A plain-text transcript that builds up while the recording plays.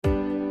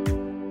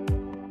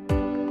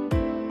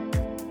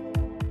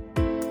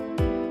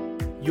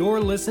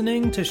You're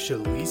listening to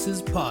Shalice's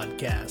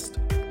podcast.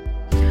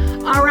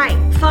 All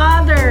right,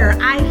 Father,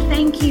 I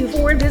thank you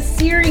for this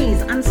series,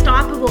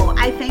 Unstoppable.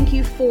 I thank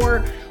you for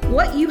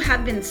what you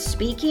have been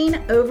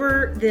speaking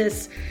over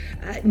this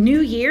new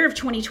year of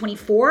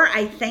 2024.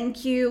 I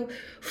thank you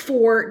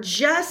for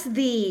just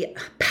the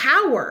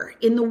power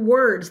in the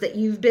words that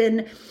you've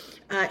been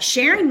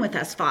sharing with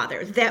us,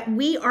 Father, that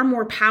we are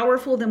more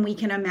powerful than we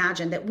can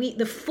imagine, that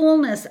the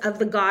fullness of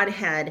the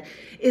Godhead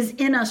is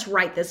in us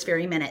right this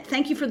very minute.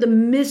 Thank you for the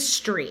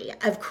mystery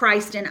of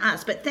Christ in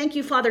us. But thank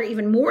you, Father,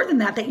 even more than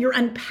that you're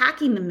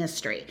unpacking the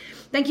mystery.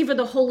 Thank you for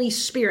the Holy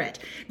Spirit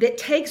that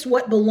takes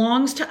what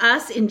belongs to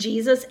us in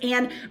Jesus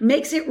and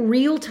makes it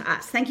real to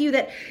us. Thank you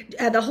that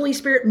the Holy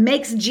Spirit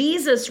makes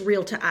Jesus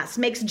real to us,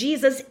 makes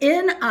Jesus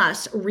in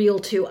us real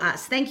to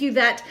us. Thank you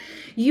that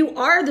you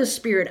are the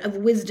Spirit of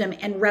wisdom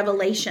and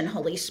revelation,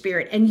 Holy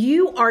Spirit, and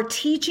you are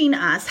teaching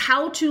us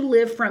how to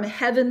live from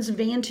heaven's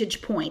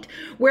vantage point,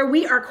 where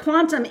we are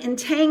quantum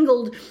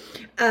entangled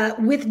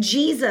with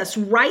Jesus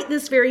right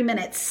this very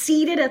minute,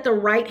 seated at the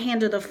right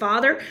hand of the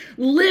Father,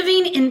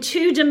 living in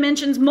two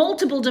dimensions,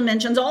 multiple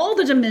dimensions, all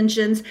the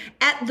dimensions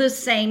at the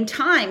same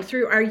time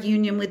through our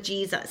union with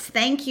Jesus.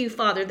 Thank you,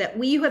 Father,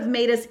 that you have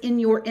made us in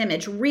your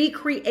image,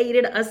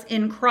 recreated us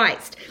in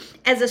Christ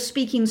as a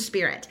speaking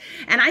spirit.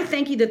 And I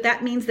thank you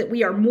that means that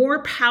we are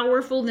more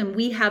powerful than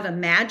we have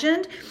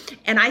imagined.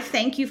 And I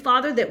thank you,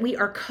 Father, that we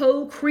are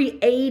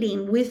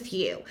co-creating with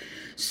you.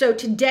 So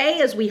today,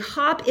 as we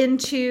hop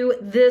into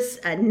this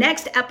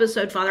next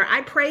episode, Father,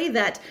 I pray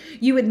that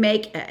you would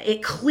make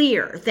it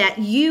clear that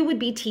you would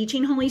be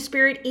teaching, Holy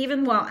Spirit,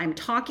 even while I'm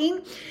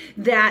talking,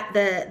 that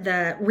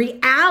the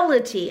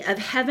reality of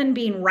heaven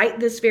being right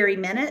this very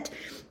minute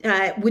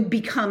would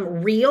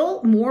become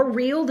real, more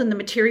real than the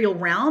material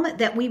realm,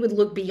 that we would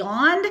look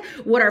beyond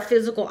what our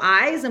physical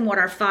eyes and what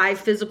our five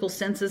physical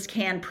senses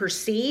can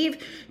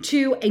perceive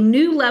to a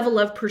new level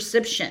of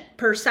perception,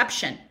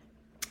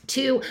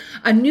 to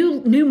a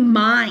new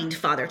mind,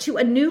 Father, to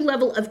a new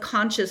level of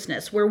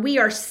consciousness where we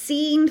are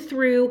seeing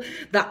through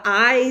the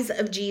eyes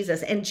of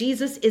Jesus and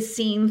Jesus is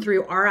seen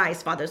through our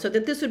eyes, Father, so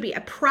that this would be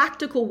a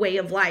practical way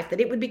of life, that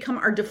it would become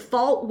our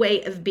default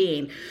way of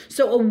being.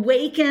 So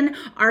awaken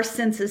our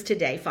senses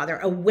today, Father,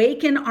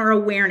 awaken our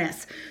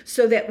awareness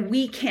so that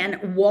we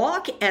can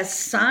walk as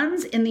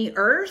sons in the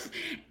earth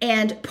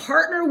and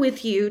partner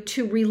with you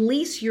to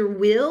release your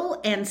will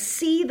and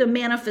see the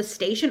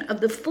manifestation of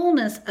the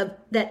fullness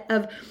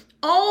of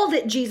all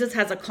that Jesus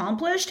has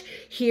accomplished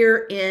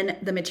here in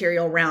the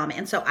material realm.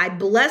 And so I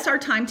bless our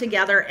time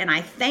together and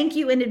I thank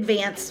you in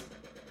advance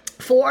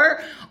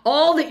for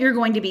all that you're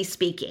going to be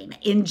speaking.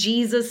 In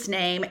Jesus'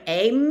 name,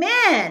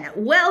 amen.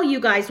 Well,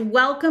 you guys,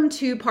 welcome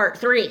to part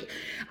 3.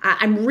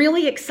 I'm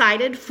really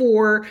excited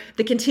for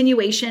the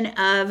continuation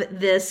of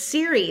this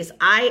series.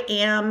 I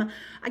am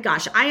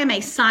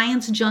a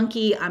science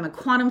junkie. I'm a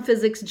quantum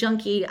physics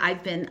junkie.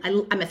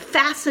 I'm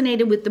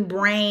fascinated with the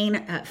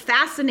brain,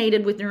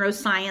 fascinated with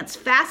neuroscience,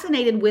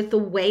 fascinated with the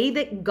way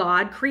that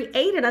God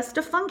created us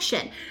to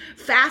function,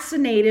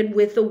 fascinated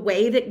with the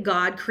way that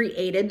God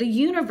created the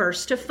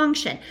universe to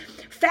function,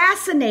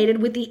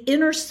 fascinated with the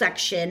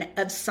intersection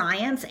of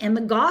science and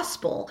the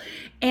gospel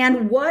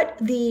and what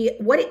the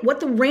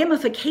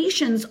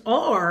ramifications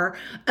are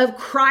of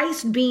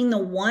Christ being the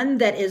one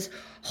that is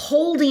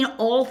holding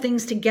all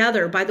things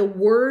together by the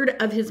word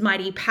of his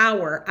mighty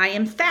power. I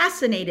am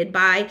fascinated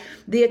by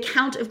the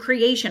account of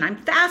creation. I'm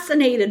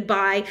fascinated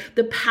by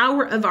the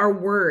power of our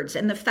words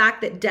and the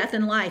fact that death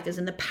and life is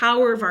in the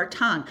power of our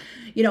tongue.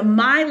 You know,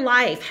 my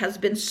life has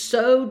been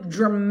so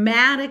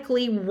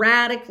dramatically,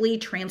 radically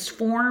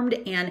transformed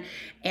and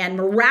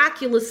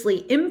miraculously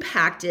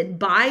impacted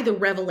by the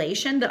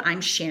revelation that I'm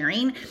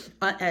sharing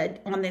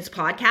on this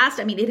podcast.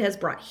 I mean, it has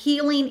brought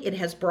healing. It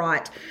has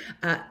brought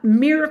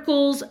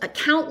miracles,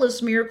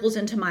 countless miracles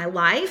into my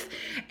life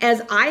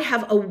as I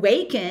have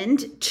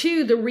awakened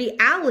to the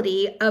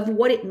reality of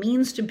what it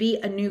means to be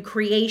a new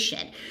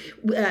creation,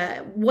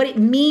 what it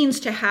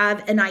means to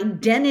have an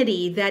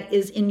identity that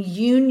is in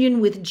union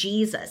with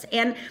Jesus,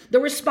 and the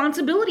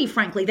responsibility,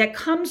 frankly, that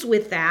comes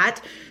with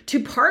that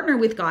to partner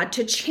with God,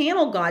 to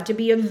channel God, to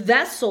be a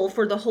vessel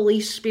for the Holy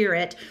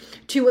Spirit,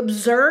 to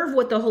observe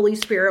what the Holy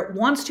Spirit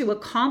wants to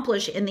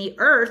accomplish in the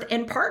earth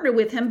and partner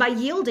with him by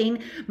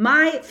yielding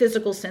my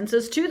physical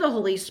senses to the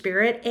Holy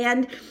Spirit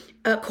and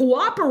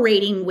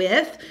cooperating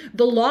with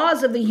the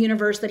laws of the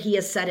universe that he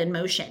has set in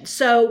motion.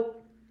 So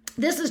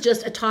this is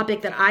just a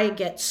topic that I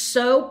get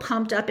so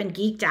pumped up and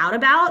geeked out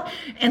about.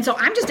 And so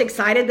I'm just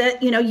excited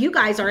that, you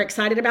guys are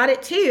excited about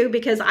it too,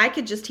 because I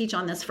could just teach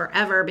on this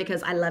forever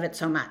because I love it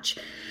so much.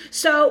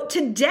 So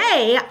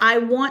today I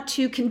want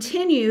to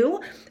continue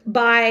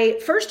by,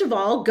 first of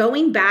all,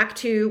 going back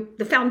to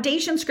the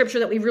foundation scripture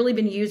that we've really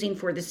been using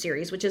for this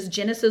series, which is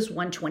Genesis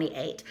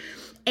 1:28.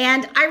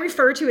 And I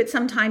refer to it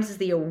sometimes as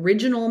the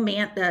original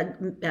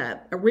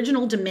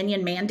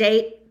dominion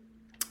mandate.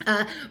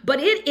 But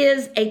it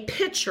is a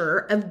picture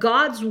of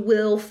God's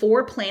will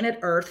for planet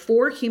Earth,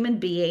 for human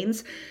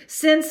beings,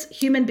 since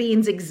human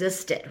beings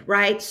existed,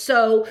 right?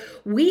 So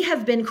we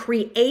have been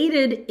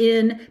created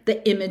in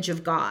the image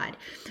of God,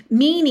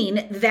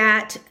 meaning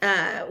that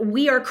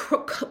we are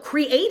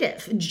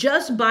creative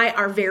just by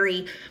our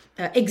very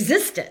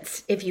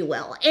existence, if you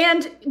will.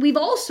 And we've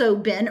also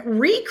been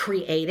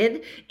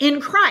recreated in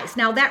Christ.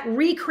 Now, that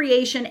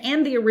recreation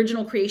and the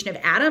original creation of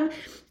Adam,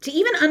 to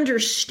even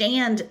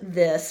understand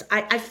this,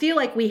 I feel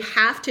like we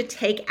have to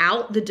take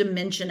out the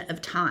dimension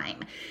of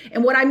time.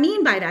 And what I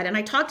mean by that, and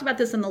I talked about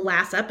this in the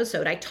last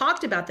episode, I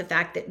talked about the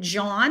fact that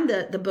John,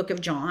 the book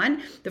of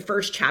John, the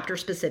first chapter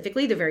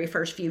specifically, the very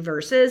first few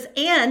verses,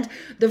 and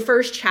the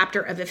first chapter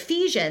of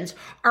Ephesians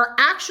are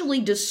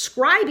actually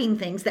describing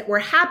things that were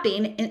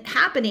happening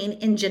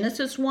in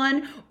Genesis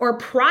 1 or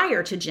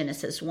prior to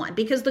Genesis 1,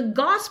 because the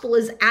gospel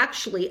is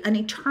actually an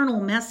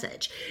eternal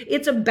message.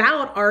 It's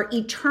about our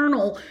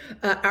eternal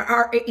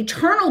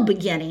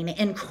beginning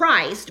in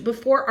Christ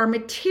before our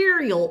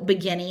material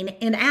beginning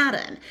in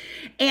Adam.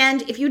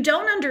 And if you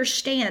don't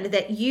understand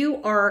that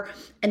you are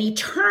an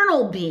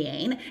eternal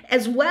being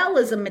as well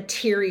as you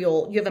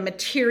have a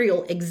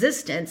material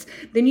existence,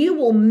 then you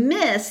will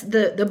miss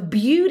the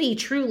beauty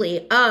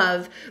truly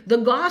of the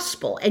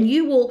gospel. And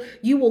you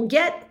will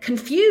get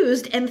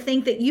confused and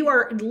think that you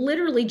are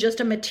literally just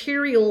a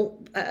material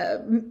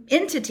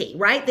entity,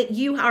 right? That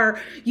you are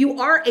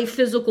a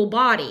physical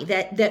body,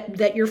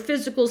 that your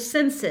physical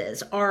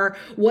senses are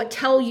what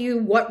tell you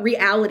what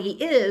reality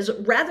is,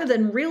 rather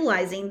than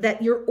realizing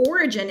that your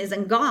origin is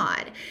in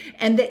God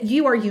and that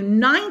you are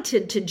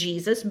united to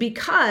Jesus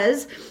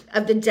because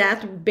of the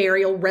death,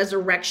 burial,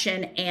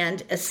 resurrection,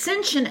 and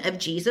ascension of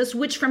Jesus,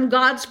 which from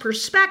God's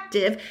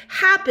perspective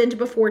happened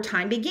before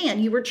time began.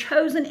 You were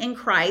chosen in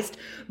Christ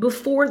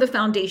before the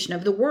foundation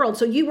of the world.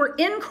 So you were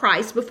in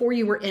Christ before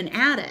you were in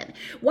Adam.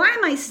 Why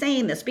am I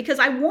saying this? Because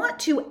I want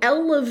to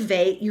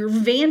elevate your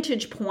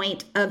vantage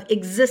point of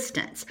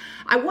existence.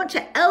 I want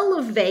to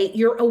elevate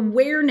your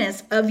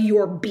awareness of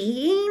your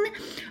being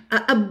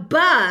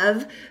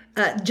above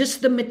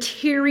just the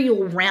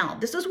material realm.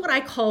 This is what I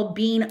call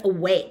being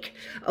awake.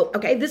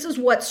 Okay, this is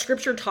what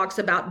scripture talks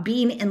about,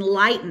 being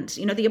enlightened.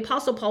 You know, the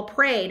Apostle Paul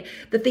prayed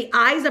that the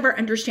eyes of our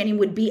understanding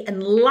would be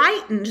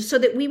enlightened so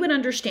that we would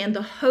understand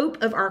the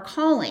hope of our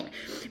calling,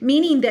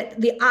 meaning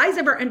that the eyes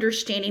of our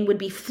understanding would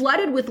be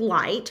flooded with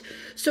light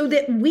so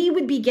that we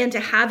would begin to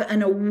have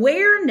an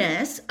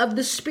awareness of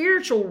the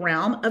spiritual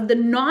realm, of the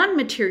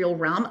non-material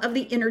realm, of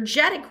the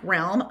energetic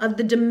realm, of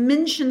the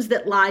dimensions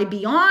that lie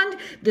beyond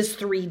this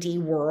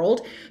 3D world,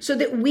 so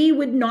that we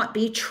would not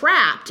be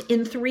trapped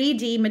in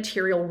 3D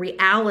material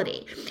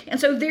reality. And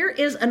so there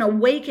is an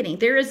awakening.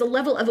 There is a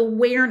level of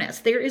awareness.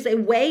 There is a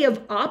way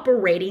of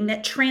operating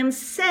that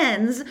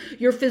transcends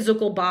your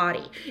physical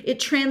body. It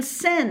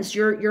transcends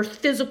your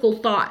physical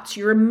thoughts,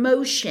 your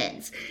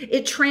emotions.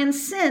 It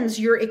transcends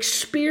your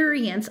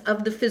experience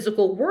of the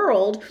physical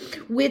world,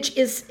 which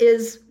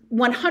is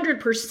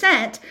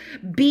 100%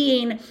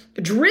 being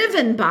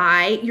driven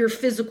by your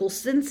physical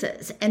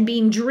senses and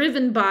being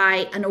driven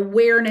by an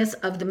awareness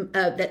of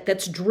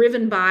that's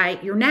driven by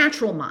your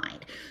natural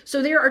mind.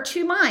 So there are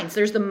two minds.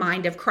 There's the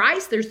mind of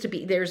Christ. There's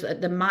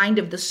the mind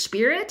of the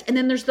Spirit, and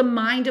then there's the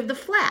mind of the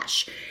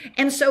flesh.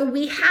 And so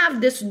we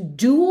have this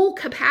dual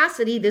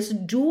capacity, this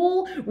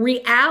dual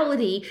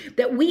reality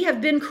that we have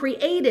been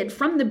created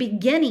from the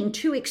beginning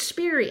to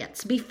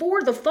experience.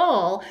 Before the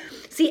fall,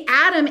 see,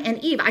 Adam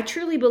and Eve, I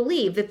truly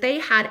believe that they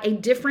had a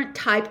different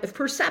type of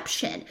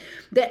perception.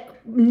 That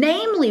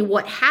namely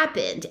what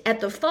happened at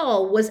the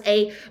fall was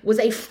a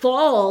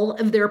fall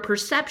of their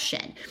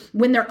perception.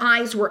 When their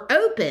eyes were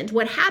opened,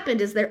 what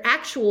happened is their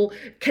actual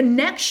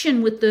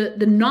connection with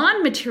the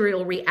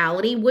non-material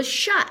reality was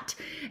shut.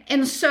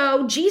 And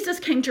so Jesus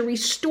came to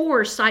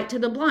restore sight to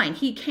the blind.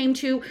 He came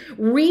to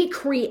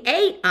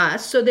recreate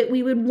us so that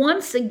we would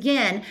once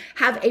again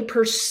have a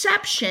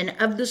perception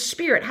of the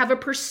Spirit, have a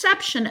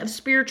perception of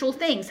spiritual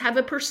things, have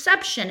a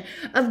perception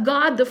of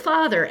God the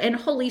Father and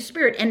Holy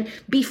Spirit, and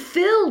be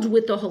filled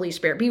with the Holy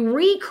Spirit, be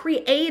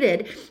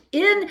recreated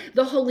in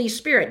the Holy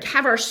Spirit,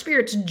 have our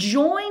spirits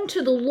joined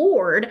to the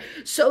Lord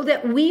so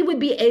that we would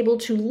be able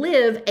to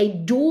live a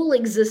dual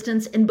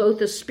existence in both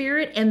the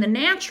spirit and the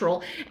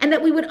natural, and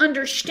that we would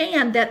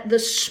understand that the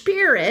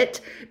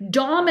spirit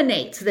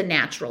dominates the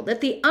natural,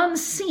 that the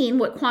unseen,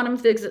 what quantum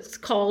physics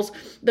calls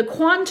the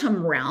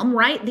quantum realm,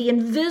 right? The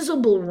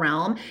invisible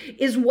realm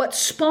is what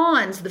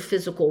spawns the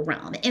physical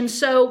realm. And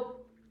so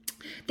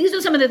these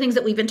are some of the things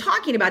that we've been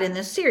talking about in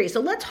this series. So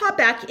let's hop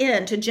back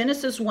into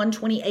Genesis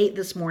 1:28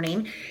 this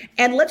morning,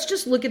 and let's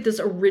just look at this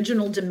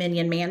original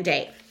dominion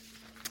mandate.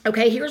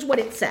 Okay, here's what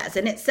it says.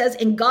 And it says,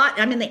 "And God,"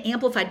 I'm in the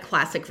Amplified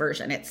Classic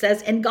version. It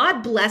says, "And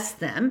God blessed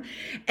them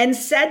and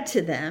said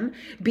to them,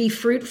 be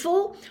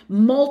fruitful,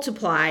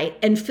 multiply,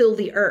 and fill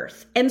the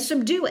earth, and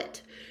subdue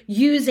it.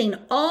 using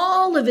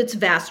all of its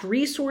vast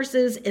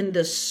resources in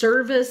the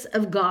service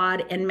of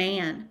God and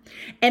man,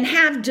 and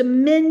have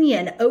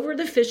dominion over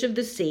the fish of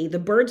the sea, the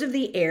birds of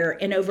the air,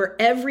 and over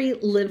every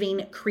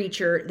living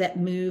creature that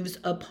moves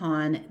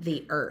upon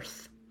the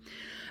earth.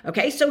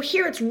 Okay, so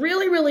here it's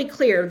really, really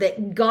clear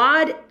that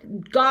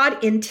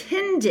God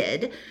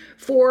intended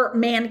for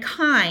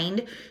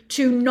mankind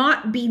to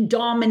not be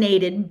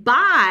dominated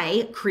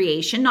by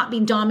creation, not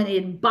be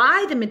dominated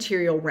by the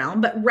material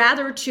realm, but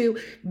rather to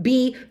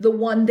be the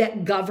one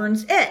that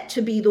governs it,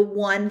 to be the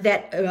one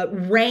that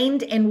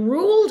reigned and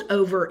ruled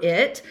over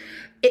it,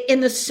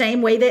 in the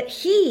same way that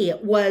he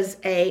was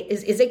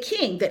is a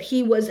king, that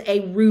he was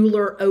a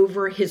ruler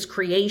over his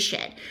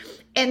creation.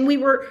 And we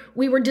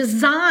were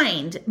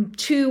designed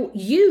to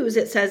use,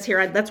 it says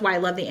here, that's why I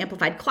love the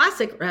Amplified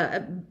Classic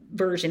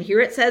version here.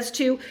 It says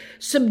to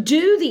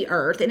subdue the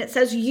earth, and it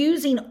says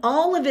using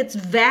all of its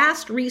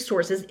vast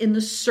resources in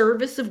the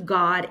service of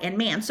God and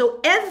man. So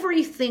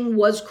everything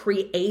was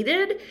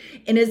created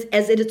and is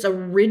as its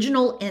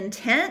original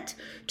intent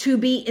to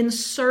be in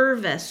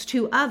service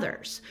to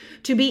others,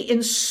 to be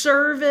in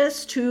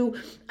service to,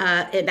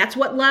 and that's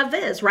what love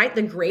is, right?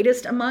 The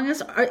greatest among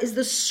us is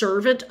the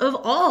servant of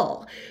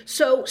all.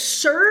 So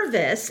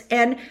service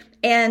and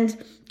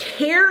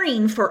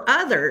caring for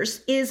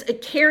others is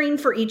caring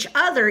for each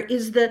other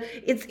is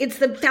it's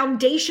the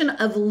foundation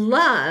of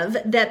love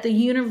that the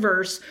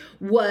universe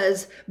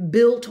was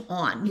built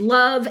on,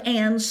 love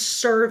and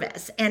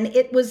service. And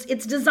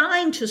it's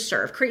designed to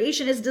serve.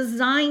 Creation is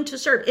designed to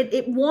serve.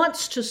 It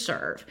wants to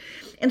serve.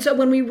 And so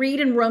when we read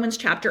in Romans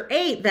chapter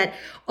 8 that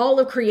all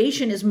of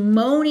creation is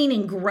moaning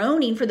and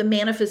groaning for the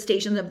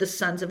manifestation of the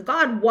sons of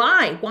God,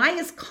 why? Why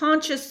is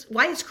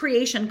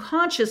creation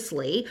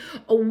consciously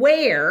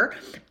aware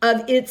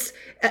of its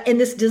and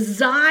this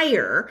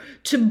desire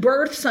to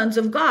birth sons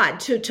of God,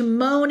 to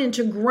moan and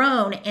to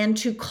groan and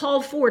to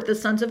call forth the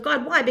sons of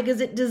God? Why?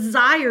 Because it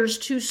desires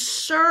to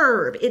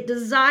serve. It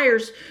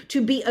desires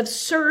to be of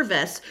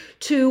service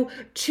to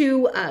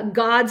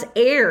God's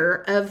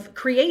heir of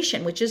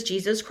creation, which is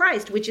Jesus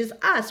Christ, which is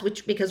us,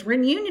 because we're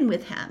in union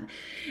with him.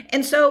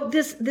 And so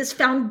this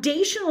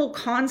foundational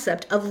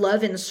concept of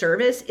love and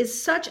service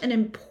is such an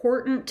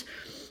important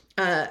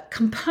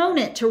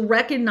component to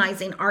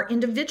recognizing our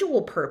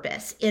individual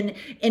purpose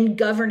in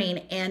governing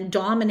and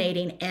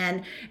dominating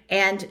and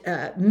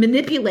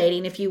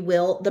manipulating, if you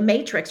will, the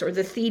matrix or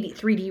the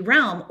 3D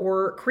realm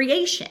or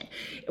creation.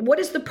 What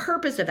is the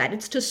purpose of that?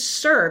 It's to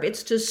serve.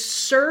 It's to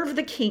serve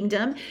the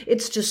kingdom.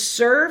 It's to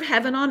serve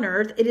heaven on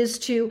earth. It is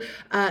to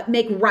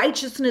make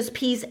righteousness,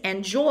 peace,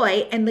 and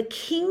joy, and the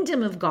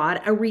kingdom of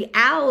God a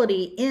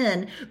reality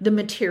in the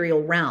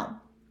material realm.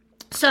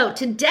 So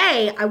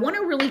today, I want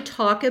to really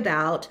talk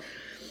about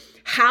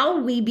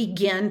how we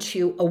begin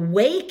to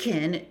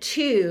awaken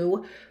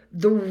to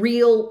the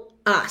real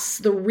us,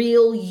 the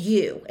real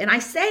you. And I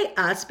say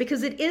us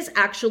because it is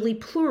actually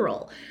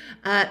plural,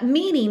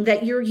 meaning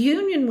that your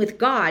union with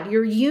God,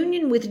 your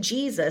union with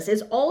Jesus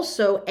is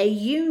also a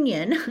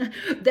union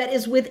that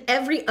is with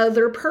every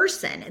other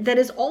person that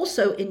is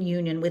also in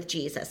union with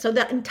Jesus. So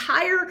the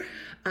entire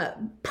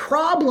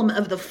problem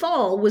of the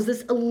fall was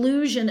this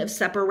illusion of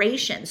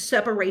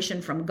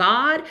separation from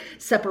God,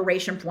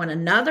 separation from one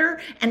another,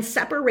 and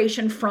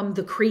separation from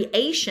the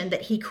creation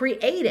that he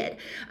created.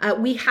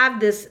 We have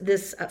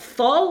this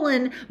fallen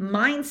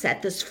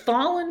mindset, this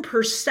fallen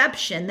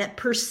perception that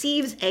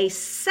perceives a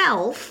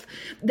self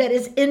that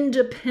is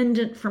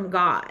independent from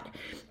God.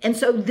 And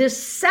so this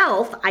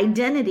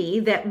self-identity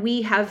that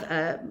we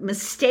have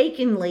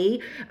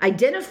mistakenly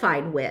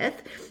identified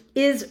with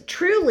is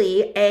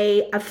truly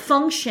a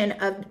function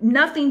of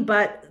nothing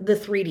but the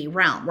 3D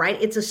realm, right?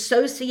 It's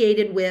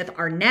associated with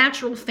our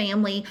natural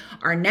family,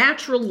 our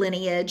natural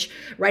lineage,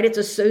 right? It's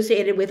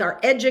associated with our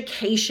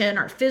education,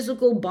 our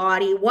physical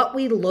body, what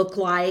we look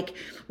like,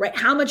 right?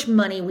 How much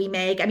money we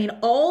make. I mean,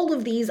 all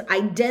of these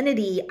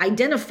identity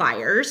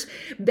identifiers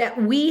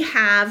that we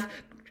have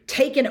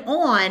taken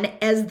on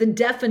as the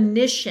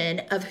definition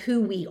of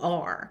who we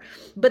are.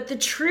 But the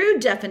true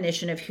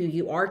definition of who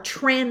you are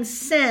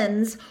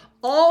transcends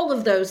all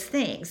of those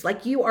things.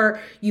 Like you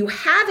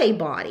have a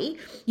body,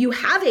 you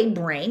have a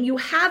brain, you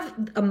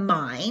have a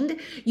mind,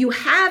 you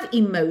have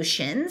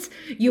emotions,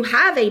 you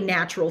have a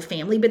natural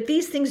family, but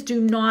these things do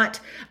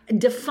not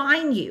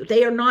define you.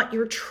 They are not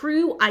your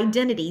true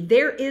identity.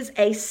 There is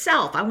a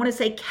self, I want to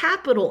say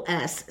capital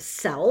S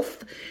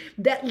self,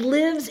 that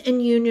lives in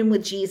union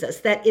with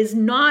Jesus, that is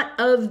not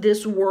of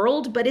this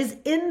world, but is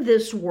in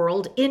this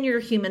world in your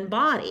human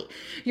body.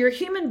 Your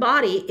human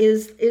body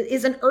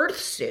is an earth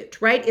suit,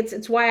 right?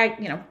 It's why I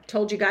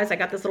told you guys I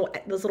got this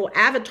little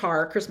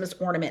avatar Christmas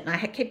ornament, and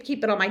I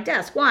keep it on my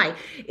desk. Why?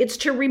 It's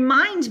to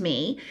remind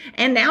me,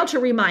 and now to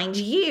remind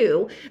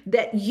you,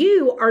 that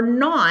you are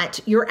not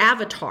your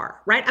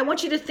avatar, right? I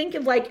want you to think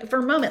of, like, for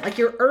a moment, like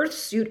your earth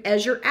suit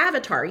as your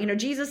avatar.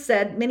 Jesus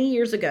said many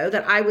years ago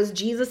that I was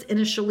Jesus in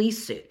a Shalice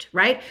suit,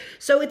 right?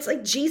 So it's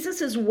like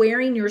Jesus is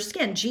wearing your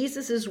skin.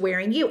 Jesus is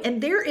wearing you.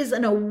 And there is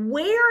an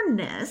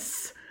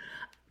awareness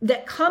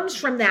that comes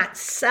from that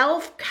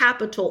self,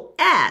 capital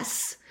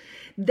S,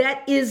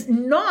 that is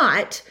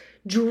not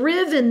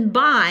driven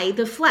by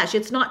the flesh.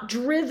 It's not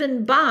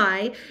driven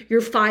by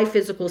your five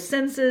physical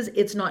senses.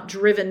 It's not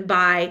driven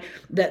by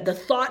the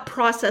thought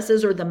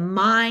processes or the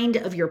mind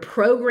of your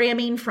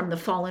programming from the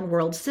fallen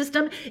world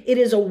system. It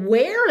is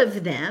aware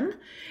of them.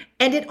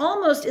 And it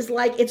almost is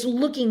like it's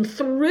looking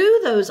through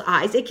those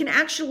eyes. It can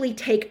actually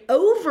take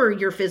over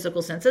your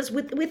physical senses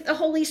with the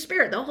Holy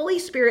Spirit. The Holy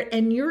Spirit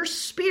and your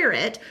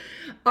spirit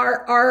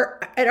are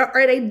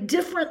at a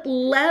different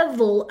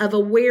level of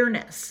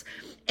awareness.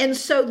 And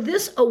so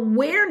this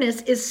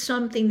awareness is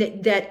something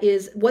that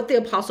is what the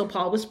Apostle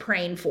Paul was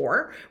praying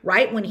for,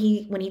 right? When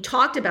he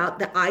talked about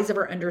the eyes of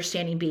our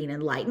understanding being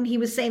enlightened, he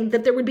was saying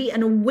that there would be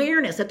an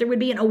awareness, that there would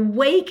be an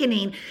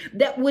awakening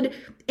that would,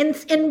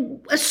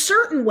 in a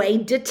certain way,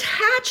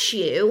 detach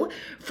you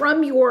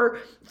from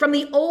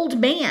the old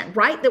man,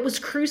 right? That was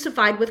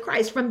crucified with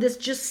Christ, from this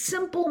just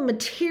simple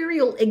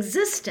material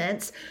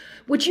existence,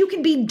 which you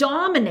can be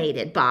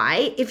dominated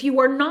by if you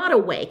are not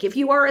awake, if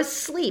you are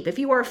asleep, if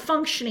you are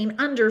functioning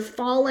under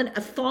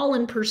a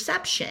fallen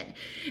perception.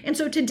 And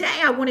so today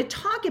I want to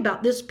talk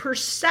about this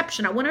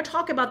perception. I want to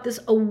talk about this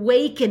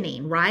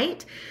awakening,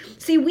 right?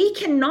 See, we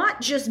cannot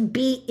just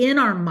be in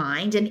our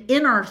mind and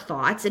in our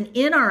thoughts and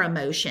in our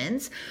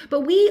emotions,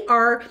 but we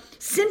are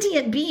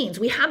sentient beings.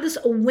 We have this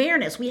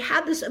awareness. We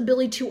have this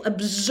ability to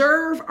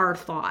observe our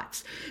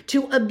thoughts,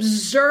 to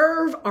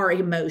observe our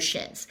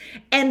emotions.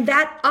 And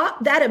that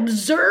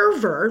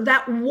observer,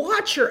 that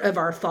watcher of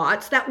our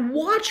thoughts, that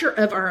watcher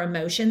of our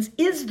emotions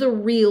is the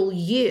real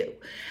you.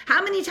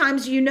 How many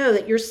times do you know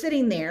that you're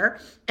sitting there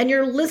and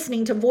you're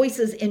listening to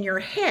voices in your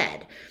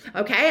head?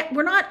 Okay,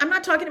 I'm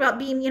not talking about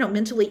being,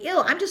 mentally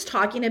ill. I'm just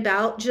talking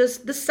about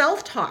just the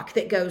self-talk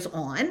that goes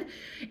on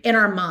in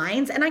our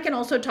minds. And I can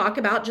also talk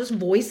about just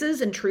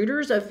voices,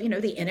 intruders of,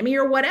 the enemy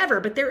or whatever.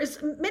 But there is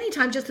many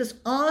times just this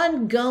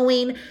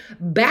ongoing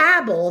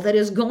babble that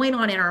is going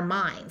on in our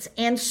minds.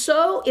 And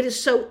so it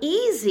is so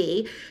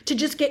easy to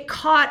just get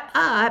caught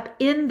up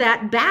in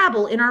that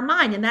babble in our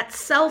mind, in that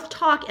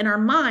self-talk in our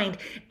mind,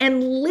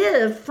 and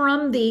live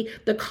from the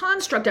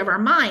construct of our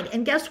mind.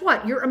 And guess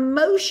what? Your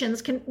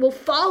emotions will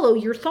follow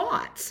your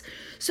thoughts.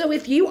 So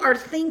if you are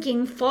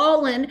thinking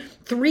fallen,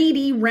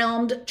 3D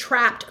realmed,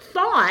 trapped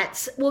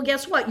thoughts, well,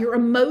 guess what? Your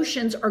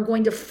emotions are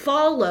going to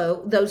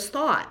follow those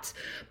thoughts.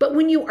 But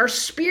when you are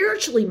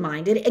spiritually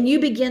minded and you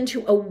begin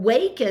to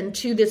awaken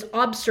to this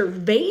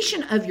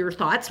observation of your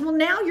thoughts, well,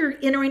 now you're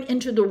entering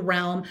into the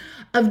realm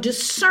of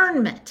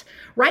discernment,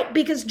 right?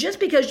 Because just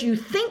because you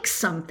think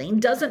something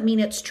doesn't mean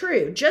it's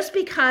true. Just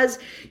because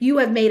you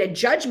have made a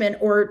judgment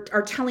or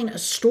are telling a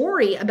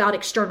story about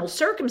external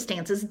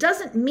circumstances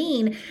doesn't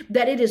mean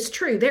that it is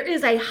true. There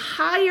is a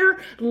higher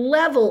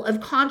level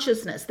of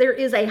consciousness. There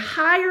is a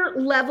higher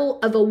level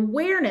of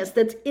awareness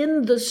that's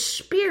in the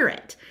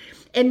spirit.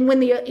 And when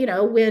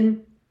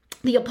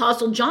the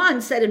Apostle John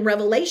said in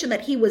Revelation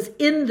that he was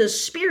in the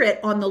Spirit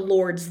on the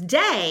Lord's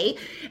day,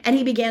 and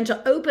he began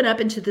to open up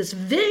into this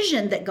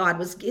vision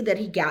that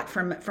he got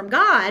from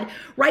God,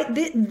 right?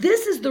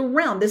 This is the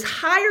realm. This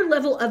higher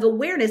level of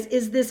awareness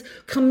is this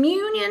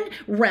communion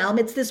realm.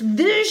 It's this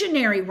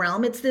visionary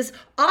realm. It's this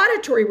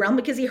auditory realm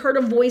because he heard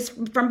a voice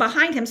from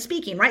behind him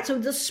speaking, right? So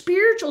the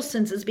spiritual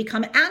senses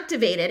become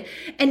activated,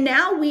 and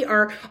now we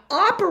are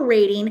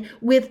operating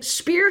with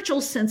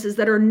spiritual senses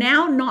that are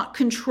now not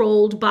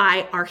controlled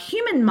by our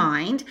human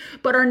mind,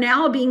 but are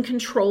now being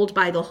controlled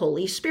by the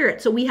Holy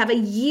Spirit. So we have a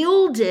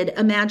yielded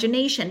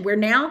imagination where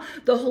now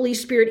the Holy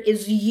Spirit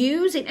is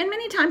using, and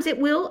many times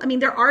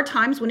there are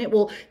times when it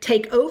will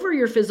take over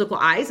your physical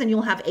eyes and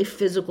you'll have a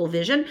physical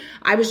vision.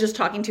 I was just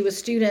talking to a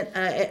student,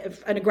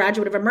 a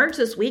graduate of Emerge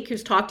this week,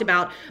 who's talked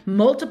about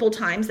multiple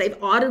times they've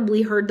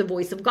audibly heard the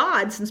voice of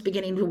God since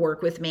beginning to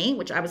work with me,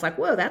 which I was like,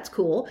 whoa, that's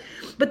cool.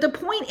 But the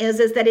point is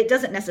that it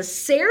doesn't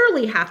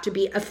necessarily have to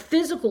be a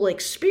physical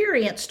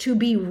experience to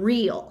be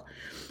real.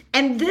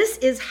 And this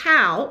is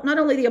how not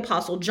only the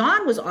Apostle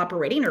John was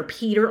operating, or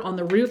Peter on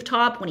the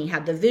rooftop when he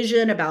had the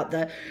vision about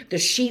the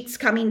sheets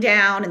coming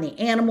down and the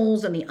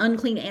animals and the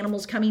unclean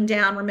animals coming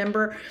down,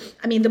 remember?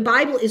 The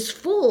Bible is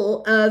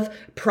full of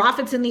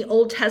prophets in the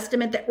Old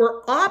Testament that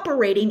were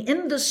operating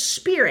in the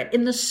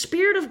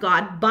Spirit of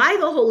God by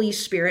the Holy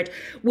Spirit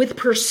with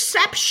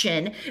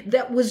perception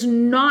that was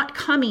not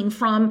coming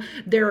from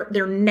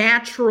their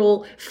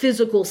natural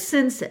physical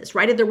senses,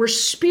 right? There were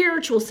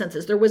spiritual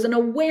senses. There was an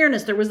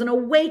awareness. There was an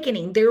awakening.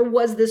 There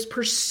was this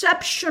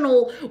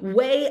perceptional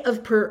way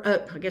of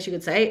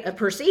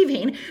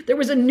perceiving. There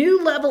was a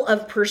new level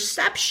of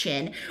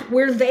perception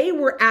where they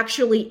were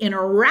actually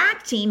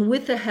interacting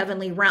with the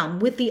heavenly realm,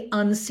 with the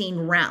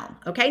unseen realm.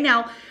 Okay,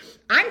 now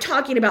I'm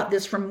talking about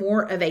this from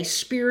more of a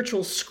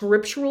spiritual,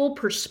 scriptural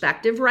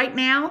perspective right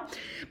now,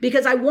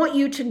 because I want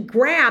you to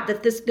grab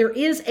that there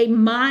is a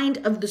mind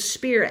of the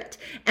Spirit,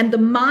 and the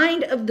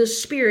mind of the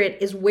Spirit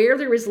is where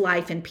there is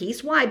life and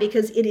peace. Why?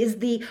 Because it is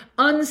the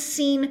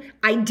unseen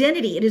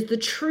identity. It is the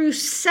true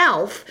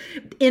self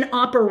in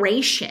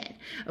operation.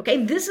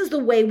 Okay, this is the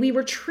way we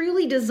were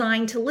truly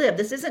designed to live.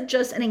 This isn't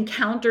just an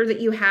encounter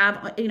that you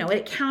have, at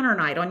a counter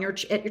night at your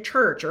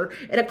church, or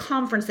at a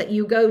conference that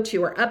you go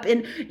to, or up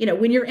in,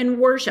 when you're in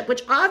worship,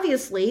 which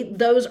obviously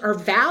those are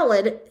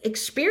valid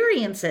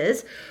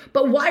experiences.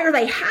 But why are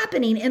they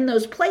happening in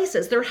those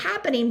places? They're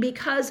happening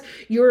because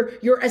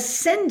you're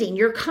ascending,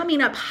 you're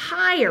coming up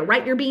higher,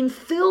 right? You're being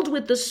filled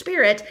with the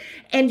Spirit,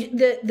 and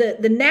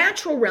the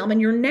natural realm and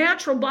your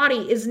natural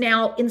body is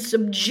now in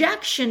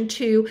subjection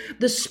to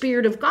the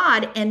Spirit of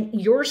God and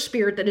your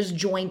spirit that is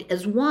joined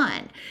as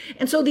one.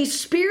 And so these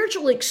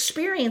spiritual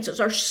experiences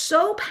are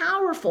so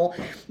powerful,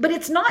 but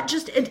it's not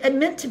just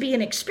meant to be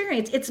an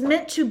experience. It's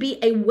meant to be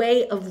a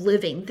way of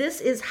living.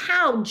 This is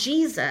how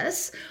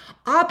Jesus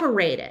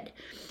operated.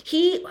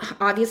 He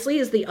obviously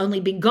is the only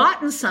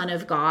begotten Son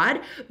of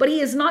God, but he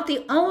is not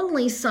the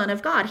only Son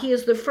of God. He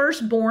is the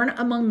firstborn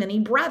among many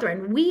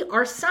brethren. We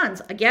are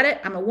sons. I get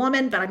it. I'm a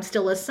woman, but I'm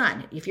still a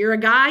son. If you're a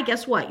guy,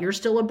 guess what? You're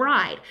still a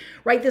bride,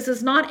 right? This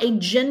is not a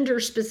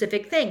gender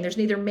specific thing. There's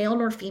neither male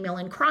nor female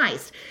in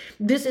Christ.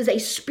 This is a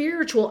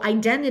spiritual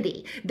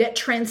identity that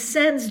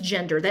transcends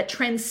gender, that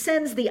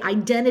transcends the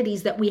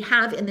identities that we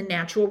have in the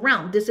natural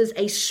realm. This is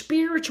a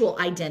spiritual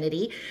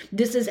identity.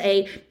 This is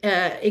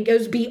it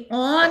goes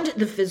beyond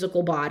the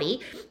physical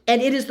body,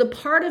 and it is the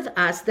part of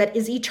us that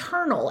is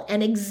eternal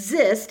and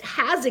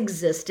has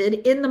existed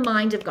in the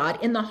mind of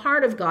God, in the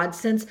heart of God,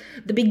 since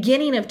the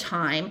beginning of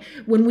time,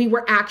 when we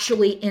were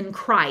actually in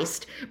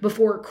Christ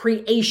before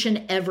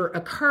creation ever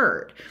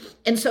occurred.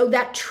 And so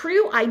that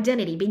true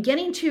identity,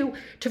 beginning to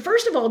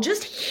first of all,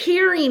 just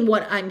hearing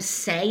what I'm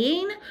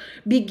saying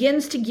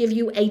begins to give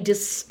you a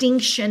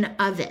distinction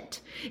of it.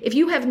 If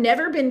you have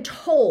never been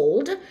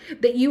told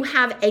that you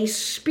have a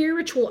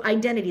spiritual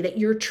identity, that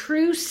your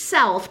true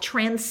self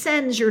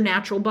transcends your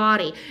natural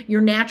body,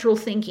 your natural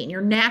thinking,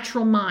 your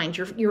natural mind,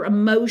 your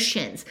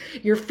emotions,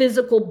 your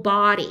physical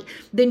body,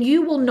 then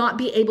you will not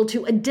be able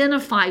to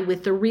identify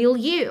with the real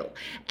you.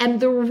 And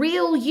the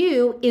real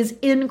you is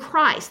in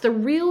Christ. The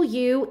real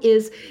you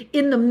is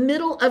in the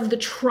middle of the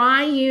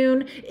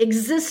triune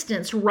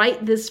existence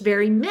right this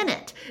very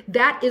minute.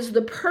 That is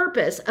the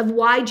purpose of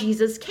why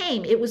Jesus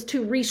came. It was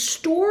to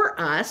restore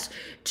us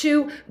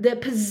to the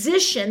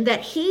position that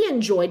he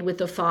enjoyed with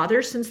the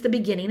Father since the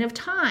beginning of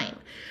time,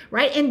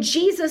 right? And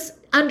Jesus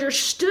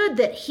understood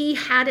that he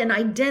had an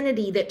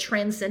identity that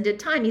transcended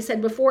time. He said,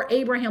 before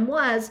Abraham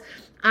was,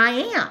 I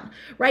am,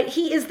 right?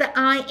 He is the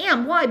I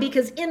am. Why?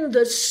 Because in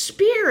the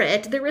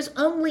Spirit, there is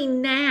only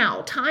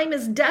now. Time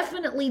is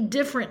definitely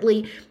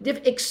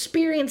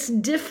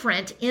experienced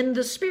different in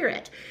the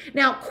Spirit.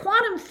 Now,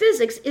 quantum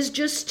physics is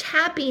just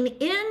tapping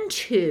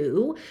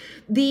into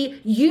the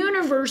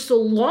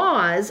universal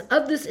laws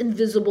of this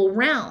invisible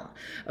realm.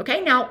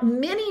 Okay, now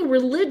many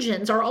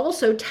religions are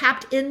also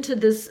tapped into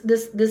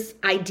this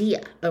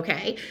idea.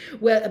 Okay,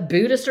 well,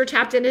 Buddhists are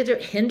tapped into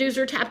it, Hindus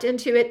are tapped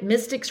into it,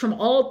 mystics from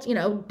all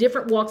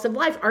different walks of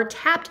life are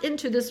tapped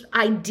into this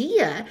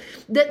idea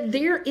that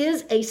there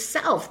is a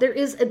self, there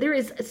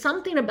is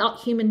something about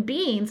human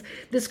beings,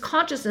 this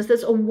consciousness,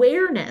 this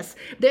awareness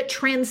that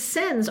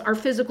transcends our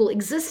physical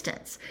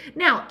existence.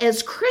 Now,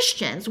 as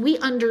Christians, we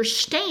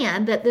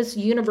understand that this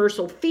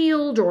universal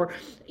field, or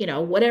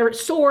whatever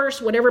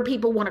source, whatever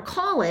people want to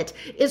call it,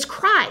 is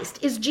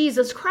Christ, is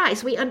Jesus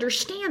Christ. We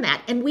understand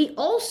that. And we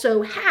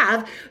also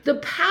have the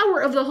power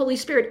of the Holy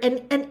Spirit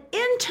and an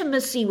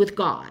intimacy with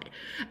God,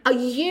 a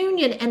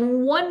union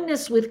and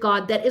oneness with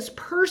God that is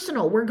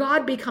personal, where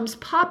God becomes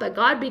Papa,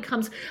 God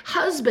becomes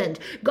husband,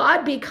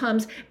 God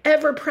becomes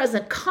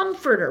ever-present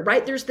comforter,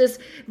 right? There's this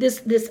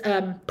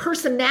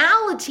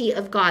personality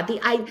of God,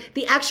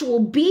 the actual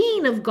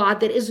being of God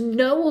that is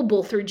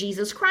knowable through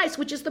Jesus Christ,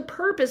 which is the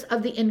purpose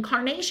of the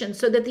incarnation,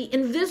 so that the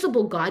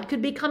invisible God could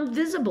become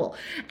visible,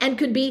 and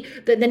could be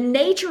the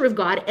nature of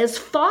God as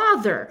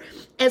Father,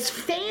 as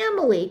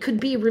family could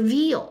be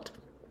revealed.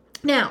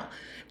 Now,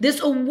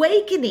 this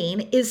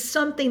awakening is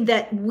something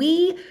that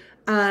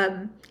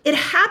it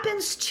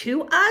happens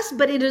to us,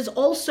 but it is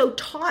also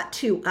taught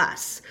to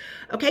us.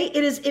 Okay,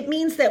 it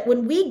means that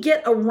when we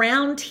get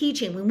around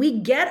teaching, when we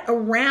get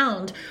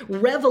around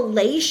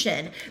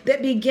revelation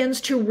that begins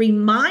to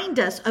remind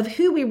us of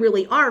who we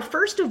really are,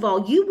 first of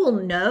all, you will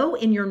know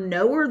in your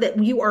knower that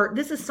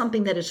this is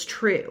something that is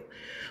true.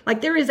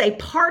 Like, there is a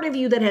part of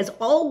you that has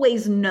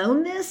always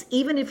known this,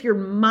 even if your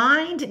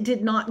mind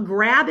did not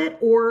grab it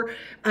or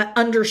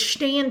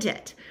understand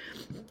it.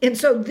 And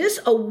so this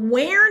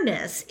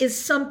awareness is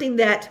something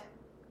that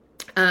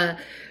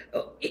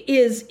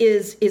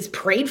is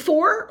prayed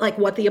for, like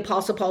what the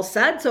Apostle Paul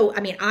said. So, I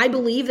mean, I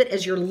believe that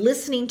as you're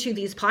listening to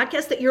these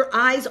podcasts, that your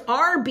eyes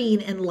are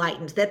being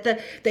enlightened, that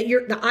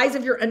the eyes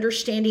of your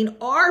understanding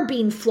are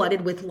being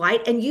flooded with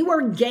light, and you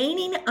are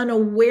gaining an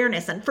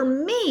awareness. And for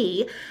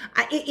me,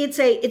 it's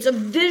a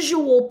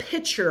visual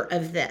picture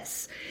of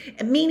this,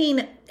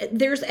 meaning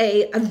there's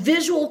a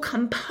visual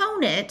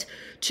component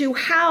to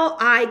how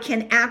I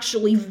can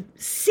actually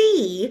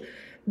see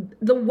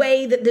the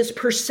way that this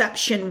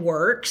perception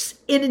works,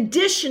 in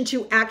addition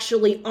to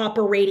actually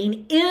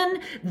operating in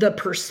the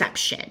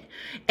perception.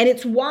 And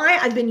it's why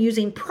I've been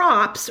using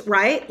props,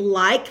 right?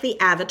 Like the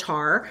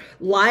Avatar,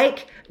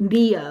 like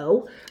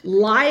Neo,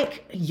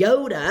 like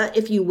Yoda,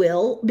 if you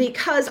will,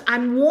 because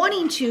I'm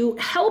wanting to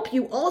help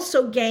you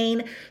also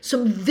gain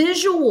some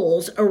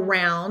visuals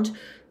around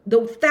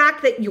the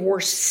fact that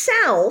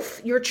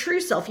yourself, your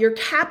true self, your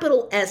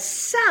capital S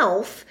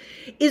self,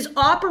 is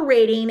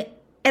operating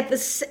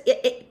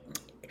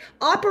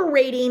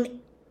operating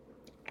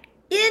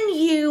in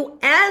you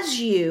as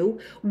you,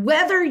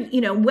 whether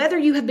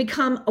you have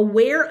become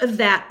aware of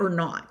that or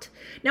not.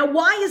 Now,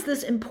 why is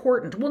this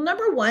important? Well,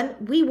 number one,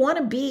 we want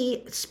to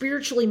be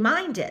spiritually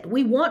minded.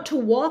 We want to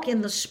walk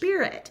in the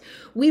Spirit.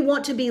 We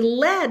want to be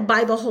led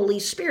by the Holy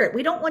Spirit.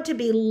 We don't want to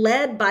be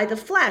led by the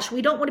flesh.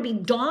 We don't want to be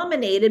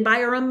dominated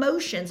by our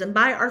emotions and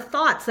by our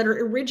thoughts that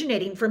are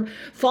originating from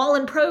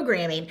fallen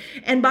programming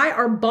and by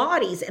our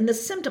bodies and the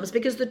symptoms.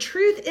 Because the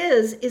truth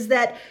is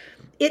that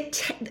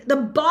the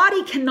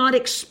body cannot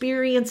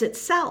experience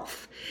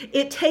itself.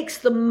 It takes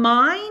the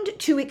mind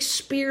to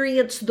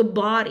experience the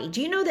body.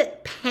 Do you know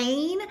that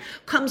pain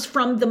comes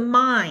from the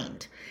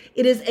mind?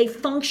 It is a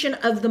function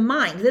of the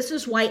mind. This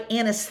is why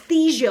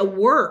anesthesia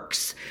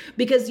works,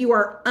 because you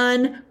are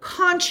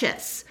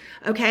unconscious,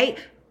 okay?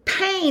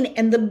 Pain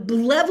and the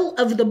level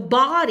of the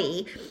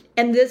body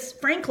and this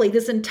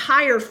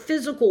entire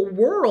physical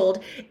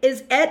world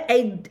is at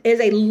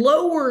a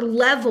lower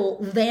level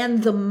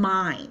than the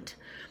mind.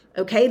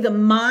 Okay, the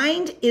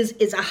mind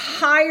is a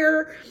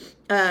higher,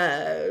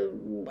 I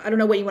don't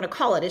know what you want to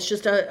call it. It's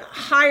just a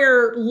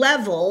higher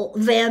level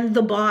than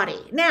the body.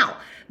 Now,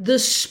 the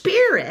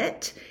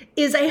spirit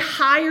is a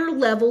higher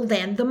level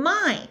than the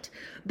mind.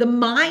 The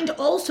mind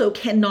also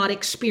cannot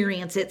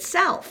experience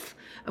itself.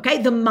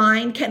 Okay, the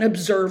mind can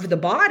observe the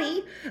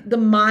body. The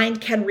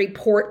mind can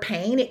report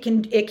pain. It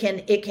can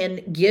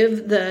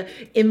give the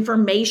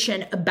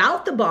information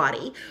about the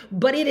body,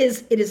 but it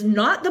is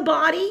not the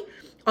body,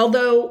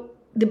 although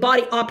the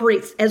body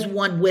operates as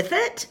one with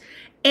it,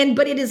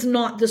 but it is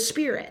not the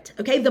spirit.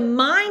 Okay, the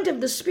mind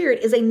of the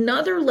spirit is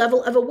another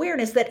level of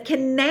awareness that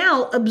can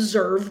now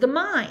observe the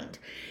mind.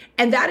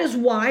 And that is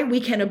why we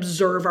can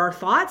observe our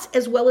thoughts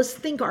as well as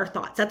think our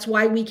thoughts. That's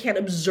why we can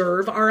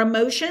observe our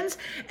emotions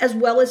as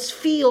well as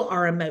feel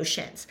our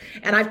emotions.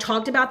 And I've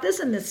talked about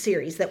this in this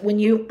series, that when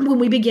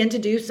we begin to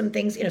do some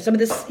things, some of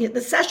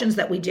the sessions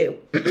that we do,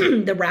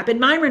 the rapid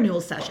mind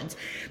renewal sessions,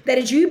 that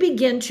as you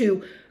begin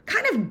to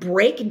kind of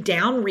break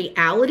down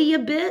reality a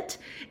bit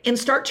and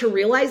start to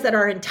realize that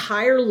our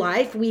entire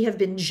life we have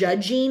been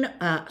judging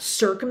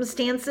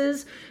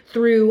circumstances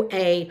through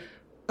a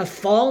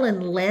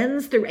fallen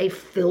lens, through a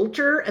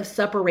filter of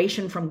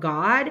separation from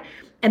God,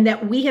 and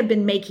that we have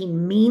been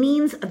making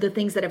meanings of the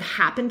things that have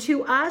happened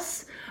to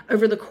us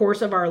over the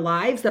course of our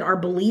lives, that our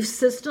belief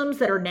systems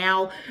that are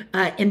now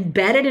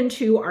embedded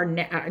into our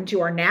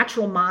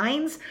natural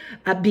minds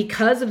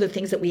because of the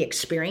things that we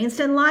experienced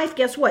in life.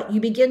 Guess what? You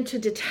begin to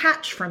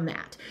detach from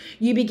that.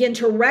 You begin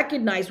to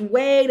recognize,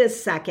 wait a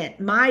second,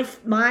 my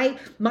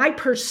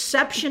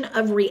perception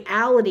of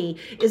reality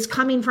is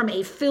coming from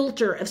a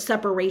filter of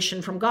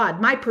separation from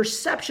God. My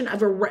perception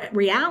of a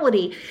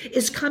reality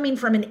is coming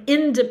from an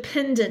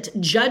independent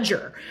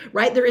judger,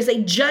 right? There is a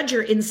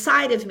judger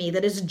inside of me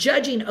that is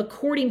judging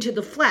according to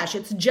the flesh.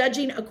 It's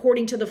judging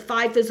according to the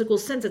five physical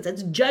senses.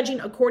 It's judging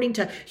according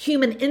to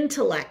human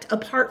intellect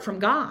apart from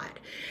God.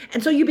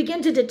 And so you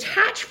begin to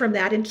detach from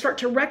that and start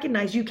to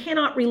recognize you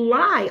cannot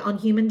rely on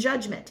human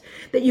judgment,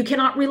 that you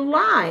cannot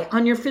rely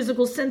on your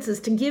physical senses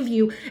to give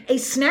you a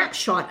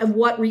snapshot of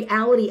what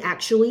reality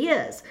actually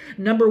is.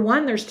 Number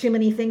one, there's too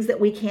many things that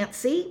we can't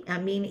see. I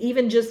mean,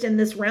 even just in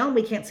this realm,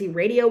 we can't see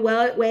radio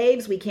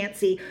waves. We can't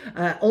see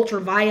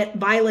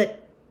ultraviolet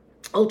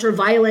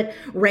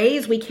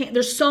rays.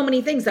 There's so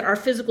many things that our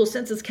physical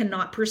senses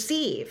cannot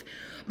perceive.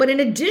 But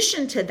in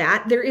addition to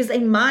that, there is a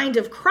mind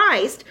of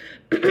Christ.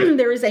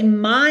 There is a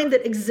mind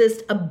that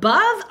exists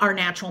above our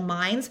natural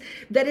minds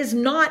that is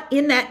not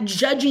in that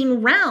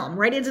judging realm,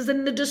 right? It is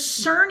in the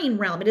discerning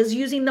realm. It is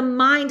using the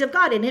mind of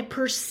God, and it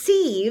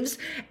perceives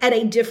at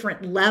a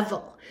different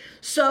level.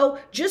 So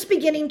just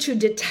beginning to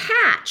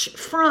detach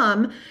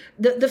from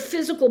the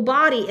physical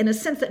body in a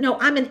sense that, no,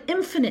 I'm an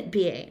infinite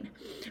being.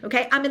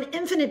 Okay, I'm an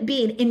infinite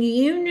being in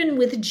union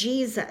with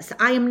Jesus.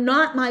 I am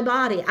not my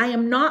body. I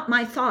am not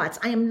my thoughts.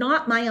 I am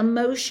not my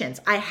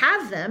emotions. I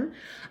have them.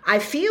 I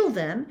feel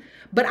them,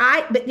 but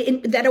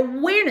that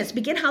awareness,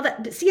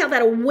 see how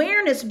that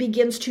awareness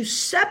begins to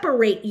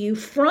separate you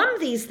from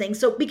these things.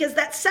 So because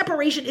that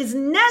separation is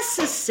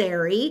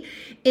necessary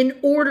in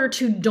order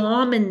to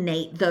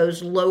dominate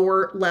those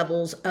lower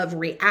levels of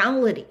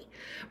reality.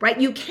 Right?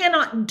 You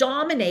cannot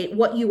dominate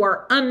what you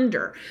are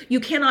under. You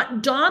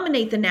cannot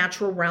dominate the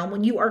natural realm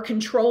when you are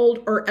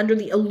controlled or under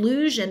the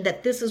illusion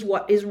that this is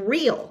what is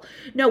real.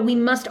 No, we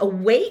must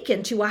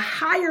awaken to a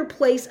higher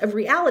place of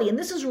reality. And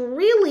this is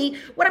really,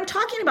 what I'm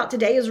talking about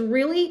today is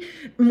really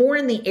more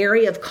in the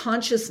area of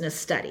consciousness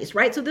studies,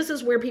 right? So this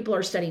is where people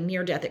are studying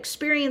near-death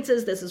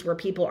experiences. This is where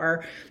people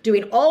are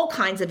doing all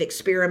kinds of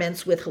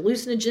experiments with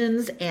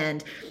hallucinogens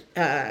and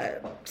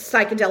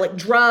psychedelic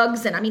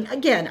drugs. And I mean,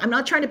 again, I'm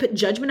not trying to put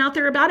judgment out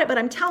there about it, but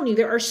I'm telling you,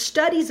 there are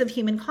studies of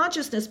human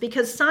consciousness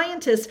because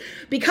scientists,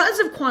 because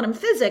of quantum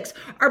physics,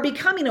 are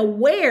becoming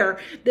aware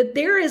that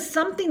there is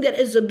something that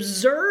is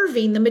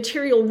observing the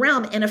material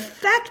realm and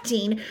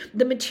affecting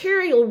the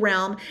material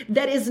realm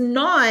that is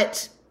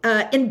not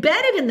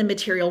embedded in the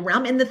material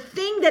realm, and the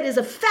thing that is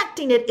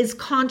affecting it is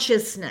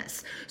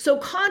consciousness. So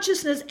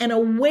consciousness and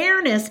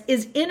awareness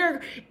is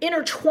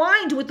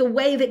intertwined with the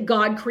way that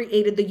God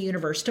created the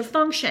universe to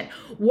function.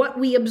 What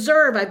we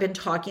observe, I've been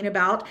talking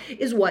about,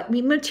 is what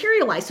we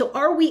materialize. So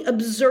are we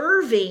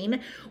observing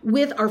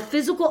with our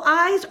physical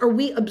eyes? Are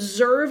we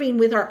observing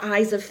with our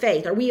eyes of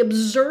faith? Are we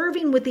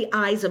observing with the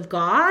eyes of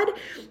God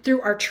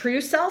through our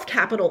true self,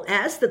 capital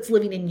S, that's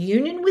living in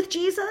union with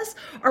Jesus?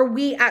 Are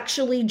we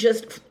actually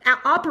just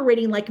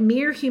operating like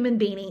mere human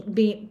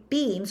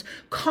beings?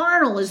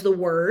 Carnal is the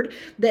word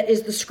that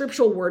is the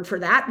scriptural word for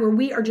that, where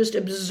we are just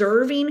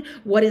observing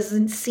what is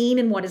seen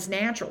and what is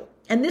natural.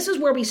 And this is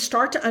where we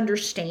start to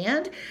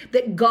understand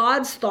that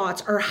God's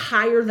thoughts are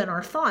higher than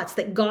our thoughts,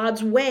 that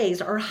God's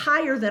ways are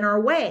higher than our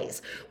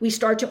ways. We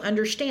start to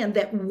understand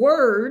that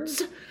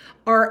words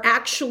are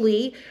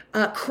actually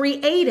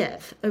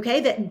creative,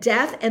 okay? That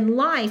death and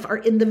life are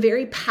in the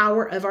very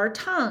power of our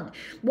tongue.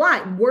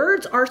 Why?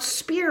 Words are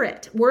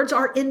spirit. Words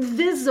are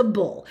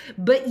invisible,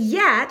 but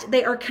yet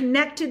they are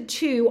connected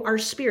to our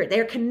spirit.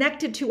 They are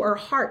connected to our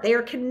heart. They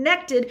are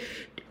connected.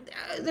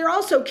 They're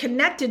also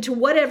connected to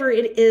whatever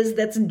it is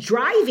that's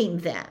driving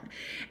them.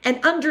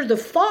 And under the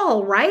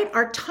fall, right,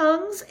 our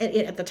tongues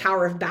at the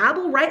Tower of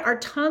Babel, right, our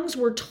tongues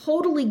were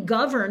totally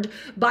governed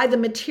by the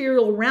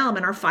material realm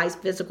and our five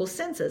physical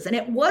senses. And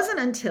it wasn't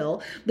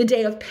until the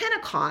day of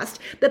Pentecost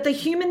that the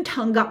human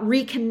tongue got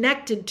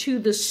reconnected to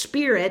the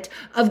Spirit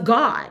of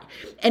God.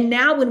 And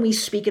now when we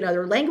speak in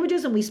other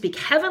languages and we speak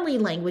heavenly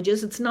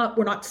languages,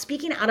 we're not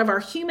speaking out of our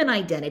human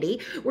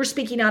identity. We're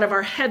speaking out of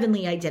our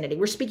heavenly identity.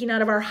 We're speaking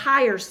out of our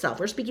higher self.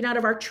 We're speaking out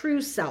of our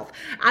true self,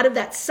 out of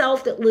that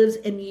self that lives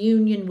in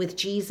union with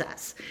Jesus.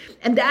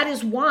 And that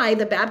is why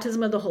the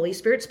baptism of the Holy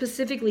Spirit,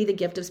 specifically the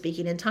gift of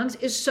speaking in tongues,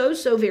 is so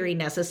very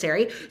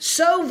necessary,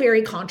 so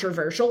very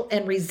controversial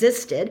and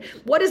resisted.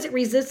 What is it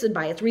resisted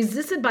by? It's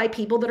resisted by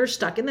people that are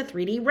stuck in the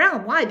 3D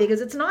realm. Why? Because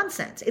it's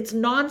nonsense. It's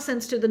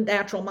nonsense to the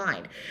natural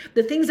mind.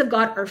 The things of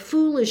God are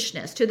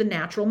foolishness to the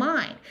natural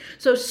mind.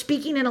 So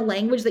speaking in a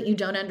language that you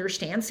don't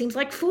understand seems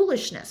like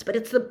foolishness, but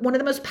it's one of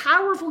the most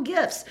powerful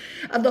gifts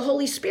of the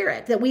Holy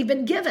Spirit that we've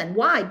been given.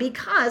 Why?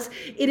 Because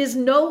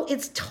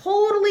it's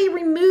totally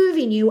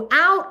removing you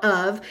out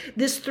of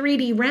this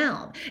 3D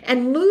realm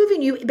and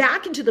moving you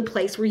back into the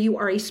place where you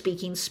are a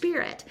speaking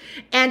spirit.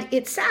 And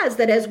it says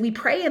that as we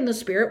pray in the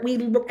Spirit, we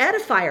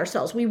edify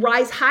ourselves. We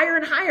rise higher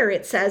and higher,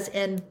 it says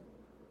in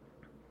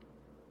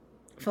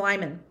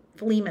Philemon.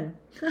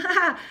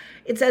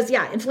 It says,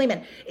 in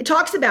Philemon, it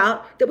talks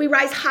about that we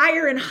rise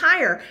higher and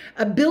higher,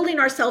 building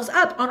ourselves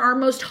up on our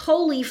most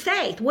holy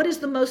faith. What is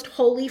the most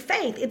holy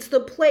faith? It's the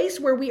place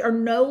where we are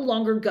no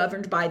longer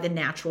governed by the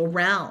natural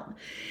realm.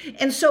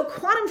 And so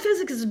quantum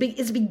physics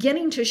is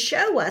beginning to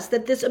show us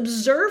that this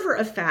observer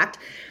effect,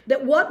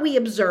 that what we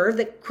observe,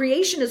 that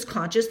creation is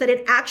conscious, that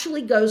it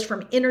actually goes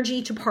from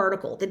energy to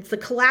particle. It's the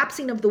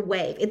collapsing of the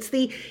wave. It's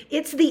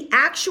the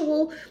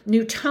actual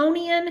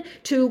Newtonian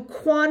to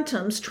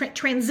quantum's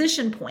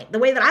transition point. The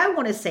way that I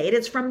want to say it,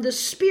 it's from the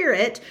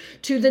spirit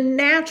to the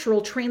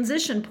natural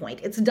transition point.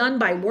 It's done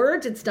by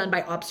words. It's done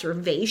by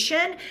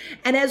observation.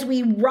 And as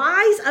we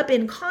rise up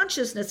in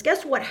consciousness,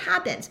 guess what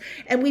happens?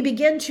 And we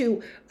begin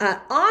to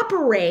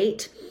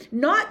operate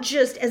not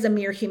just as a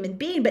mere human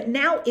being, but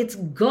now it's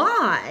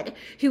God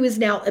who is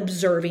now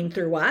observing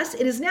through us.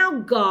 It is now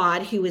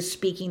God who is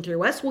speaking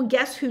through us. Well,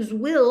 guess whose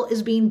will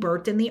is being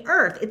birthed in the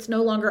earth? It's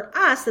no longer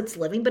us that's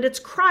living, but it's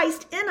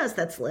Christ in us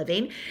that's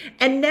living.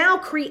 And now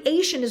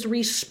creation is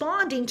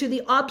responding to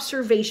the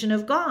observation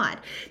of God.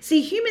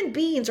 See, human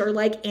beings are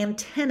like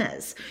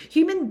antennas.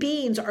 Human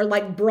beings are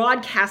like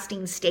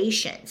broadcasting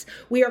stations.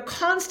 We are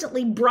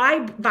constantly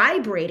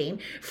vibrating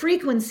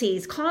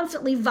frequencies,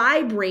 constantly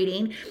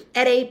vibrating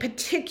at a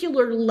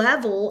particular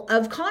level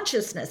of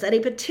consciousness, at a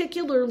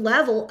particular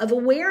level of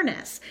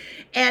awareness.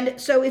 And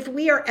so if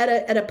we are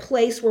at a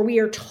place where we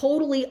are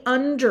totally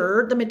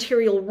under the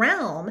material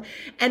realm,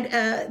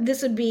 and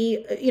this would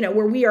be,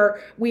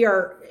 where we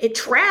are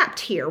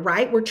trapped here,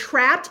 right? We're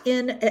trapped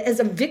in as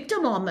a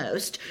victim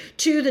almost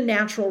to the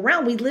natural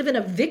realm. We live in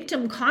a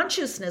victim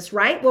consciousness,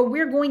 right? Where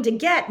we're going to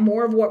get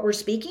more of what we're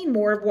speaking,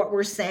 more of what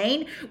we're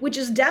saying, which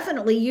is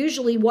definitely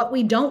usually what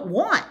we don't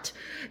want,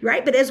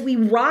 right? But as we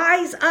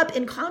rise up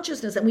in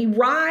consciousness and we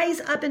rise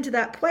up into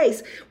that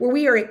place where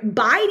we are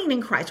abiding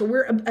in Christ, where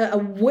we're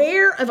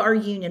aware of our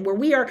union,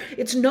 where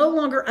it's no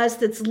longer us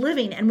that's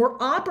living, and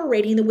we're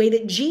operating the way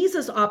that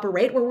Jesus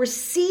operates, where we're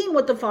seeing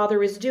what the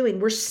Father is doing.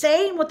 We're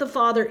saying what the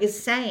Father is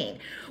saying,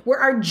 where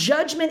our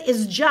judgment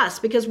is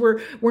just because we're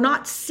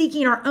not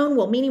seeking our own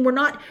will, meaning we're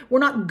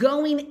not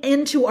going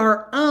into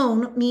our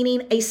own,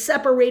 meaning a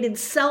separated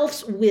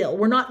self's will.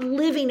 We're not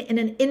living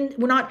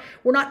we're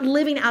not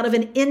living out of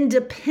an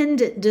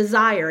independent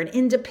desire, an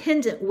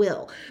independent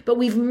will, but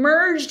we've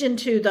merged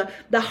into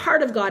the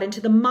heart of God,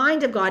 into the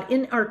mind of God,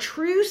 in our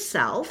true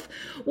self.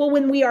 Well,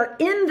 when we are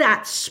in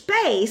that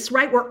space,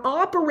 right, we're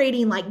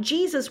operating like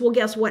Jesus. Well,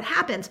 guess what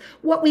happens?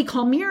 What we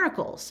call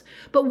miracles.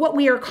 But what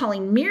we are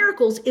calling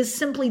miracles is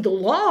simply the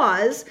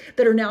laws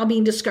that are now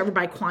being discovered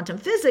by quantum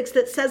physics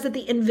that says that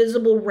the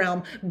invisible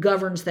realm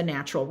governs the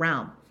natural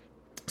realm.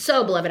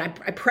 So, beloved, I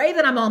pray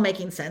that I'm all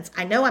making sense.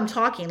 I know I'm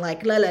talking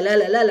like la, la, la,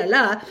 la, la, la,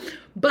 la,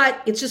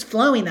 but it's just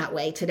flowing that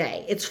way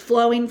today. It's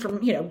flowing from,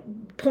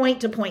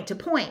 point to point to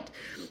point.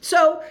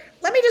 So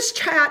let me just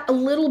chat a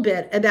little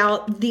bit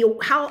about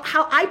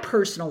how I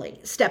personally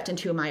stepped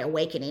into my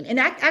awakening. And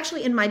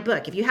actually in my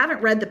book, if you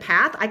haven't read The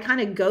Path, I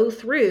kind of go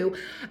through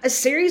a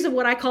series of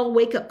what I call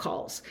wake-up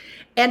calls.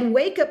 And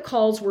wake-up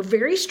calls were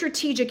very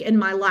strategic in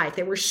my life.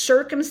 There were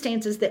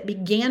circumstances that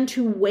began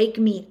to wake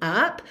me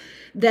up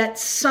that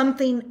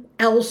something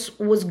else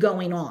was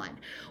going on.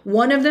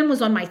 One of them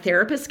was on my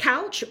therapist's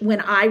couch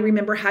when I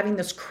remember having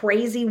this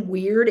crazy,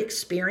 weird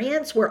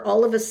experience where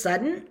all of a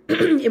sudden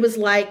it was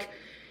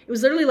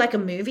literally like a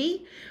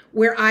movie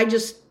where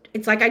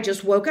it's like I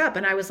just woke up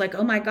and I was like,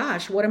 oh my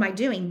gosh, what am I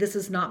doing? This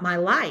is not my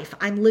life.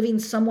 I'm living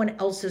someone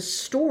else's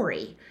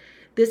story.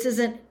 This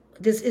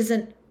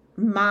isn't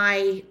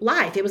my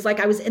life. It was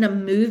like I was in a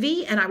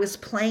movie and I was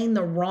playing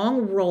the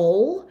wrong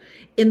role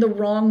in the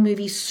wrong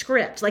movie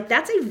script. Like,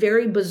 that's a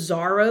very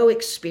bizarro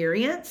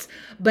experience,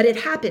 but it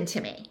happened to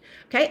me.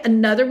 Okay.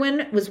 Another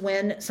one was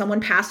when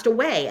someone passed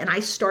away and I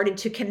started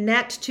to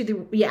connect to the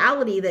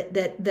reality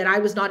that I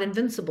was not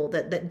invincible,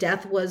 that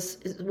death was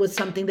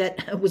something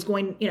that was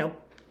going,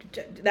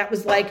 that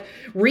was like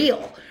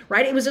real,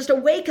 right? It was just a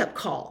wake-up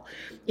call.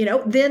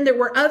 Then there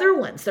were other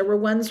ones. There were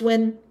ones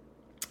when,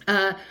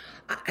 I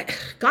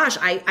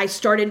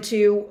started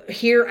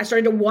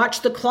to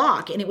watch the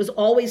clock and it was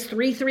always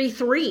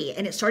 3:33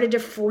 and it started to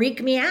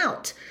freak me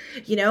out.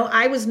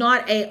 I was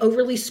not a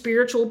overly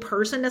spiritual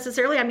person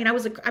necessarily. I mean,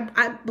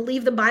 I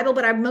believe the Bible,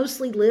 but I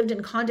mostly lived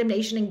in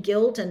condemnation and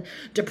guilt and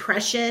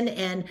depression,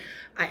 and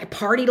I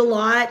partied a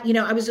lot.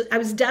 I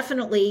was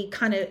definitely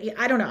kind of,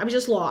 I don't know, I was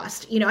just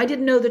lost. I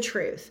didn't know the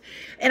truth.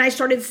 And I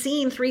started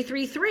seeing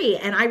 3:33.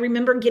 And I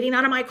remember getting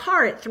out of my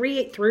car at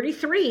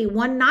 3:33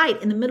 one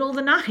night in the middle of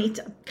the night,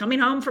 coming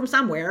home from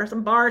somewhere,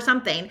 some bar or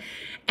something,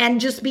 and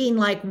just being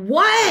like,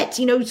 what?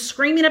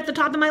 Screaming up the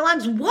top of my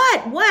lungs,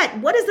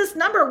 what is this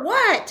number?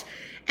 What?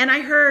 And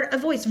I heard a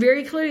voice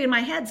very clearly in my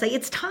head say,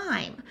 it's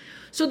time.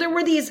 So there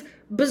were these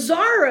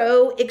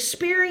bizarro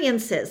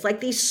experiences, like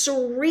these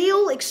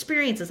surreal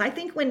experiences. I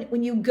think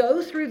when you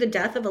go through the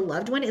death of a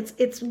loved one,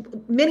 it's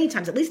many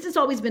times, at least it's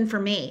always been for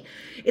me,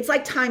 it's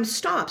like time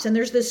stops and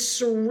there's this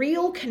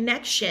surreal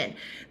connection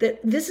that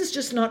this is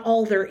just not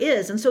all there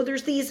is. And so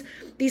there's these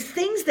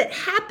things that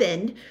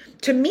happened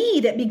to me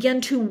that began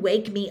to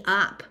wake me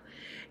up.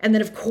 And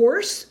then, of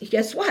course,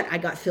 guess what? I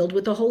got filled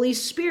with the Holy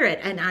Spirit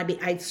and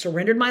I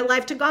surrendered my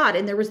life to God.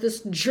 And there was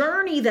this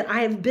journey that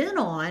I have been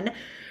on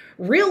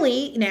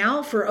really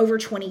now for over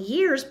 20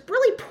 years,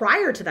 really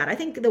prior to that. I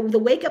think the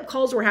wake-up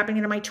calls were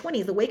happening in my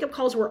 20s. The wake-up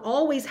calls were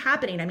always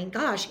happening. I mean,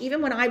 gosh,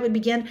 even when I would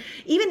begin,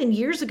 even in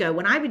years ago,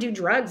 when I would do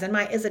drugs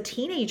as a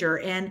teenager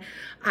and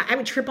I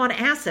would trip on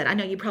acid. I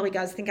know you probably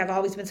guys think I've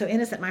always been so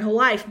innocent my whole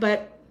life,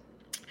 but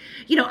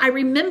I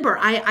remember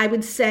I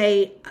would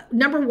say,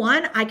 number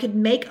one, I could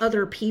make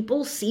other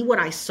people see what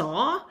I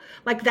saw.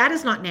 Like, that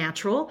is not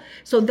natural.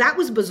 So that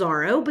was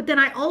bizarro. But then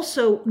I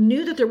also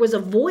knew that there was a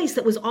voice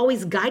that was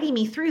always guiding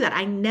me through that.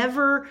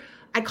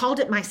 I called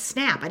it my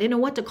snap. I didn't know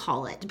what to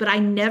call it, but I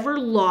never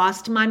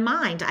lost my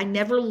mind. I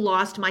never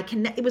lost my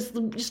connect. It was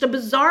just a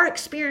bizarre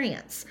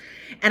experience.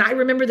 And I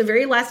remember the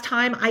very last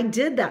time I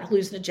did that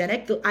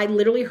hallucinogenic, I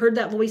literally heard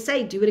that voice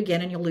say, do it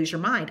again and you'll lose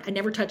your mind. I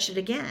never touched it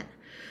again.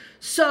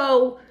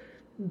 So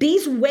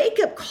these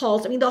wake-up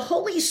calls, the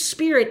Holy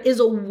Spirit is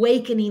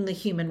awakening the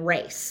human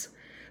race.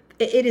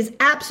 It is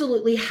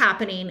absolutely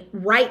happening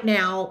right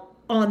now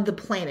on the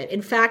planet.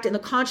 In fact, in the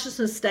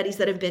consciousness studies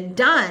that have been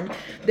done,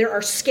 there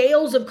are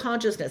scales of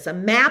consciousness. A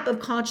map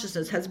of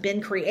consciousness has been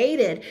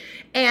created,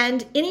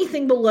 and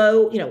anything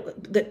below,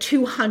 the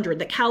 200,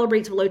 that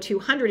calibrates below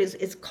 200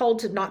 is called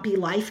to not be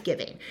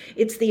life-giving.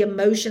 It's the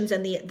emotions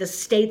and the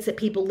states that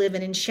people live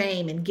in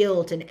shame and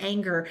guilt and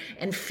anger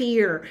and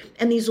fear,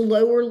 and these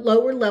lower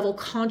level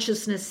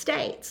consciousness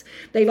states.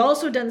 They've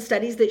also done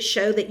studies that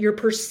show that your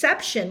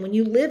perception when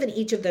you live in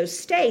each of those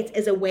states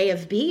is a way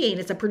of being.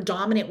 It's a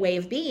predominant way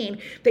of being,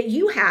 that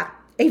you have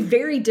a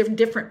very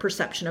different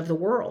perception of the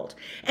world.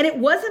 And it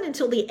wasn't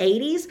until the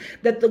 80s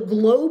that the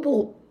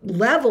global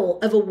level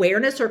of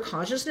awareness or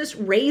consciousness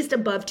raised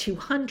above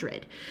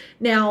 200.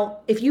 Now,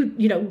 if you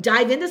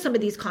dive into some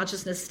of these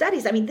consciousness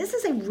studies, this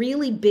is a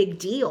really big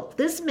deal.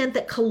 This meant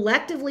that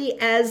collectively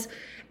as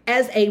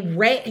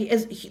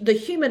the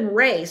human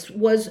race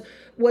was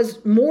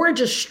more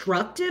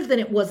destructive than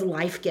it was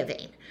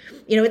life-giving.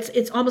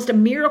 It's almost a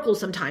miracle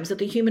sometimes that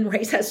the human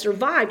race has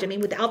survived.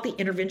 Without the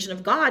intervention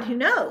of God, who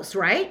knows,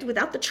 right?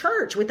 Without the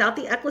church, without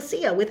the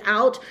ecclesia,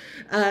 without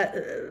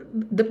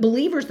the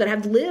believers that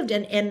have lived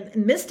and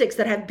mystics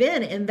that have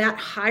been in that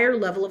higher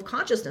level of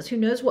consciousness, who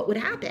knows what would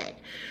happen.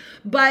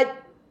 But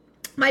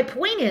my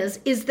point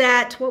is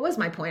that, what was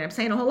my point? I'm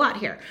saying a whole lot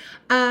here.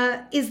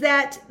 Is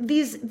that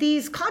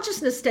these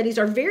consciousness studies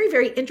are very,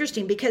 very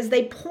interesting because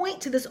they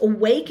point to this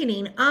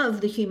awakening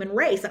of the human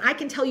race. And I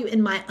can tell you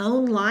in my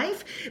own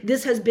life,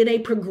 this has been a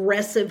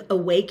progressive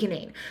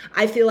awakening.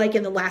 I feel like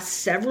in the last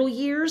several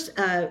years,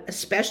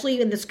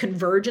 especially in this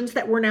convergence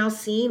that we're now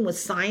seeing with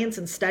science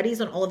and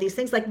studies and all of these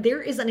things, like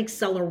there is an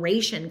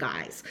acceleration,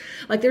 guys.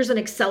 Like there's an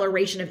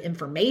acceleration of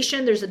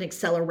information. There's an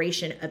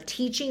acceleration of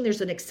teaching.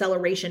 There's an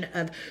acceleration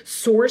of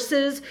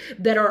sources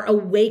that are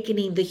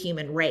awakening the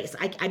human race.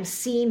 I'm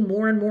seeing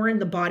more and more in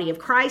the body of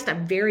Christ.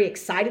 I'm very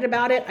excited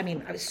about it.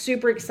 I was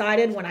super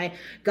excited when I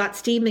got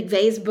Steve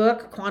McVeigh's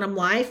book, Quantum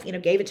Life,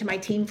 gave it to my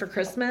team for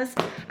Christmas.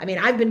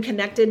 I've been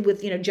connected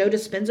with, Joe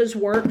Dispenza's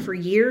work for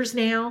years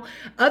now.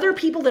 Other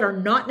people that are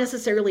not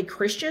necessarily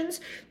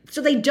Christians,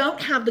 so they don't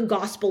have the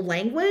gospel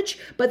language,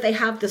 but they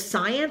have the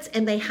science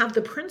and they have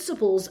the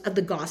principles of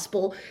the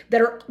gospel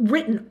that are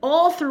written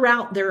all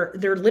throughout their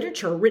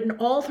literature, written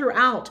all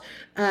throughout.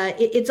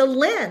 It's a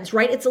lens,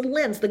 right? It's a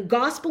lens. The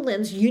gospel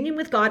lens, union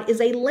with God, is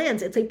a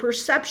lens. It's a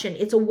perception.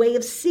 It's a way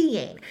of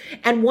seeing.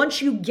 And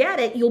once you get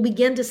it, you'll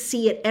begin to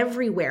see it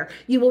everywhere.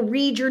 You will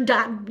read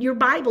your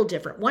Bible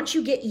different. Once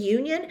you get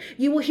union,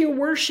 you will hear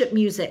worship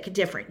music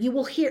different. You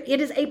will hear, it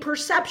is a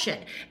perception.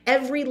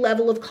 Every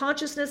level of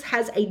consciousness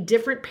has a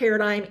different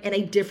paradigm and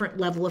a different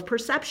level of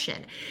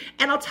perception.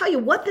 And I'll tell you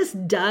what this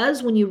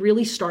does when you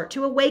really start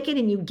to awaken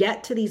and you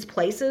get to these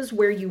places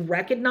where you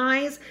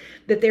recognize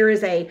that there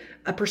is a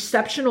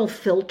perceptional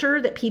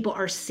filter that people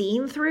are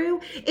seeing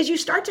through, is you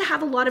start to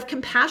have a lot of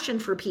compassion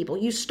for people.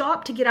 You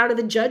stop to get out of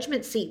the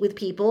judgment seat with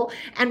people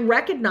and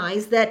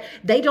recognize that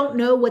they don't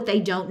know what they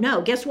don't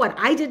know. Guess what?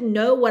 I didn't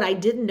know what I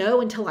didn't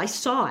know until I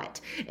saw it,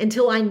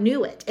 until I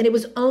knew it. And it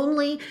was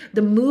only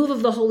the move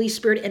of the Holy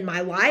Spirit in my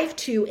life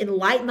to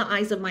enlighten the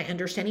eyes of my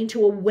understanding,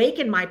 to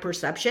awaken my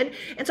perception.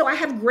 And so I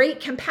have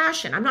great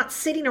compassion. I'm not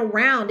sitting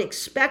around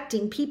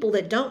expecting people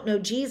that don't know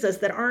Jesus,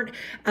 that aren't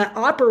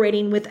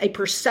operating with a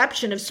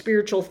perception of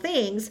spiritual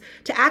things,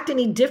 to act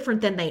any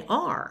different than they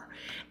are.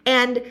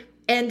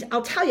 And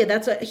I'll tell you,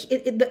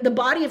 the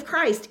body of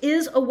Christ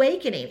is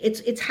awakening.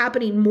 It's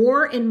happening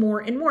more and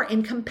more and more,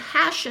 and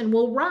compassion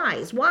will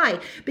rise. Why?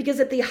 Because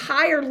at the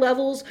higher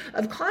levels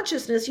of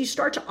consciousness, you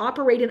start to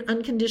operate in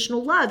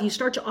unconditional love. You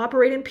start to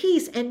operate in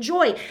peace and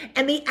joy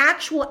and the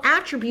actual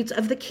attributes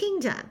of the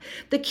kingdom.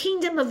 The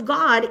kingdom of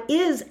God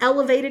is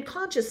elevated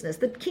consciousness.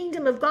 The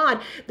kingdom of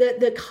God,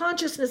 the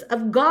consciousness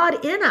of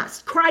God in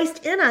us,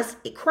 Christ in us,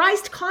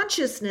 Christ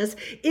consciousness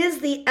is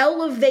the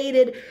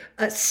elevated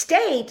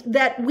state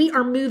that we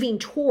are moving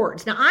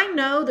towards. Now, I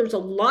know there's a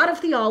lot of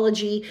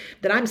theology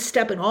that I'm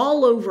stepping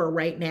all over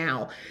right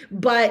now,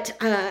 but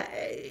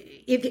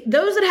if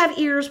those that have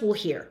ears will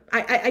hear.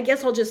 I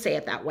guess I'll just say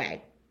it that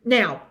way.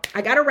 Now,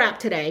 I got to wrap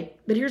today,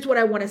 but here's what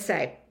I want to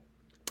say.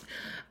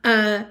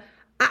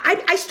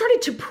 I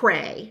started to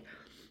pray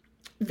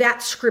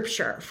that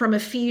scripture from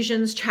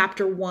Ephesians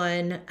chapter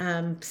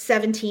 1,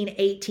 17,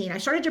 18. I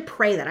started to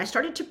pray that. I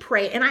started to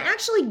pray, and I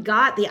actually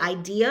got the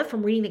idea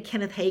from reading a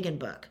Kenneth Hagin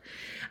book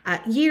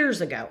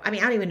years ago. I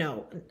don't even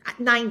know,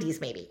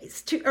 90s maybe.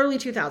 It's early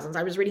 2000s.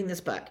 I was reading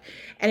this book,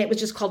 and it was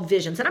just called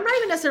Visions. And I'm not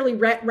even necessarily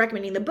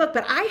recommending the book,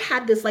 but I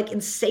had this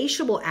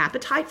insatiable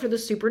appetite for the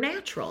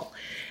supernatural.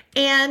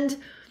 And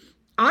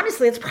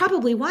honestly, it's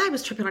probably why I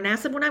was tripping on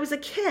acid when I was a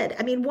kid.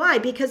 Why?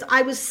 Because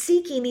I was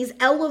seeking these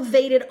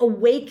elevated,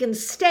 awakened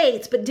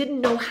states, but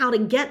didn't know how to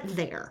get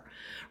there.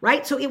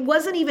 Right? So it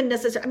wasn't even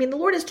necessary. The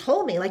Lord has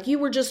told me,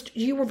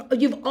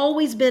 you've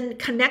always been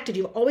connected.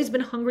 You've always been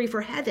hungry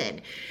for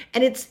heaven.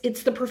 And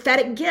it's the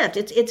prophetic gift.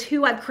 It's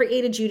who I've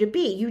created you to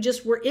be. You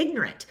just were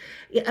ignorant.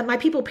 My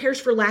people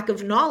perish for lack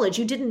of knowledge.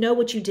 You didn't know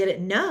what you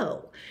didn't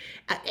know.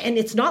 And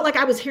it's not like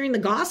I was hearing the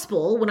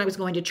gospel when I was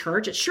going to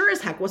church. It sure as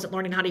heck wasn't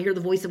learning how to hear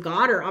the voice of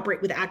God or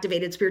operate with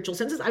activated spiritual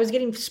senses. I was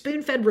getting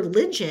spoon-fed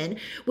religion,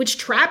 which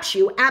traps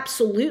you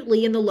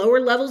absolutely in the lower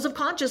levels of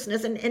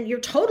consciousness, and you're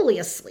totally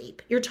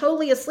asleep. You're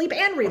totally asleep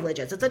and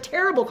religious. It's a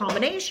terrible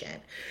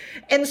combination.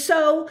 And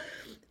so,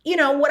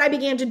 what I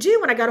began to do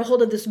when I got a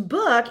hold of this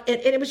book, and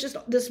it was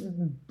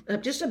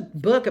just a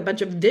book, a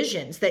bunch of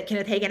visions that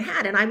Kenneth Hagin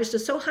had, and I was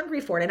just so hungry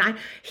for it. And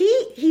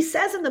he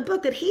says in the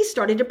book that he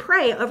started to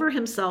pray over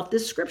himself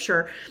this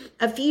scripture,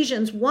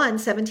 Ephesians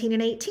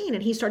 1:17-18,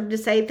 and he started to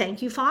say,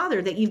 "Thank you,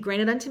 Father, that you've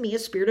granted unto me a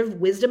spirit of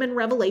wisdom and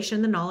revelation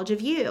in the knowledge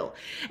of you,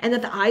 and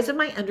that the eyes of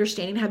my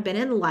understanding have been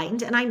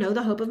enlightened, and I know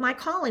the hope of my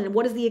calling, and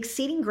what is the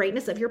exceeding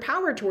greatness of your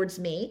power towards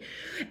me,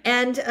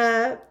 and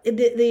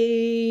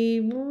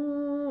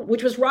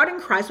which was wrought in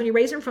Christ when he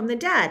raised him from the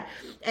dead."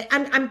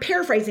 I'm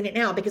paraphrasing it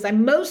now because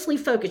I'm mostly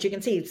focused. You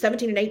can see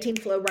 17 and 18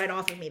 flow right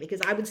off of me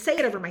because I would say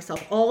it over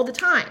myself all the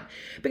time.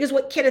 Because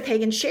what Kenneth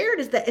Hagin shared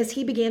is that as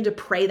he began to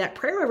pray that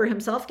prayer over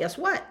himself, guess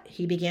what?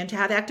 He began to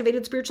have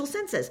activated spiritual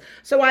senses.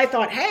 So I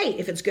thought, hey,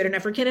 if it's good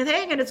enough for Kenneth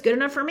Hagin, it's good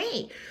enough for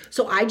me.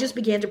 So I just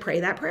began to pray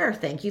that prayer.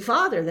 Thank you,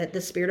 Father, that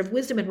the spirit of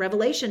wisdom and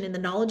revelation in the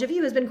knowledge of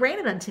you has been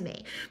granted unto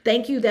me.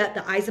 Thank you that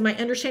the eyes of my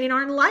understanding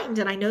are enlightened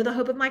and I know the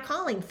hope of my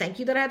calling. Thank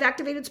you that I have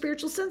activated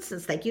spiritual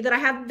senses. Thank you that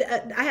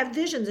I have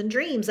visions and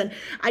dreams. And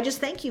I just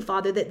thank you,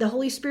 Father, that the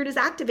Holy Spirit has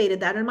activated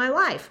that in my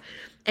life.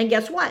 And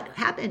guess what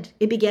happened?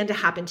 It began to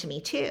happen to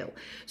me too.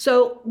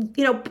 So,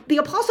 the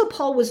Apostle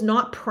Paul was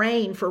not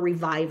praying for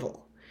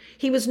revival.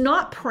 He was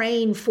not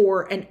praying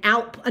for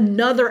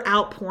another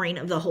outpouring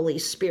of the Holy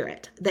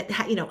Spirit, that,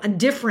 a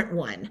different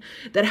one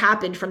that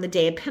happened from the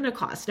day of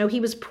Pentecost. No,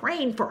 he was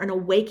praying for an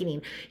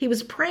awakening. He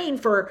was praying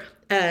for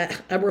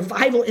a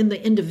revival in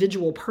the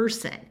individual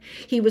person.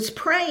 He was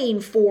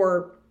praying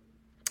for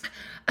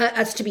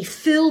us to be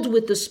filled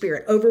with the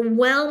Spirit,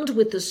 overwhelmed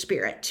with the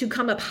Spirit, to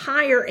come up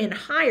higher and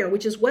higher,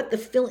 which is what the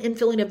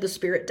infilling of the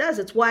Spirit does.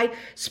 It's why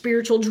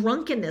spiritual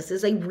drunkenness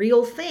is a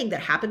real thing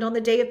that happened on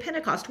the day of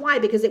Pentecost. Why?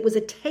 Because it was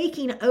a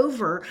taking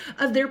over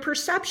of their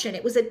perception.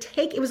 It was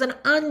an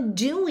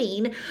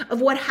undoing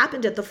of what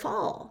happened at the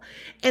fall.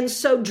 And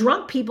so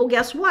drunk people,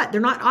 guess what?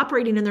 They're not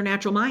operating in their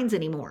natural minds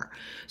anymore.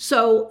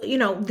 So,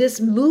 this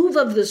move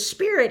of the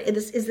Spirit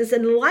is this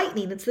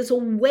enlightening, it's this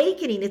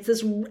awakening, it's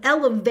this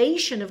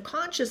elevation of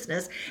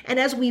consciousness. And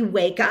as we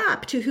wake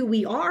up to who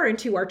we are and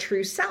to our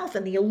true self,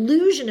 and the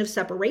illusion of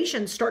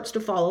separation starts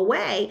to fall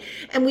away,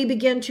 and we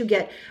begin to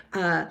get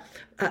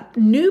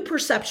new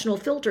perceptual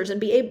filters and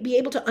be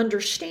able to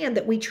understand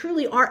that we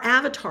truly are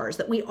avatars,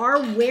 that we are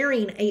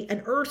wearing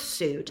an earth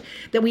suit,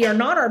 that we are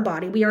not our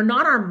body, we are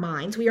not our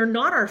minds, we are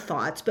not our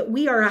thoughts, but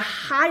we are a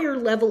higher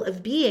level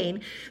of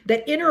being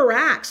that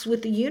interacts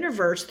with the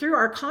universe through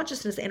our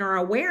consciousness and our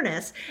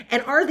awareness,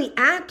 and are the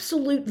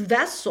absolute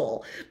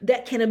vessel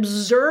that can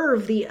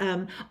observe the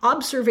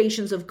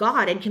observations of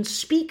God and can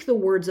speak the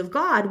words of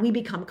God. We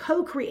become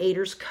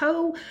co-creators,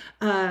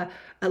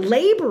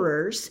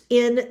 laborers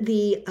in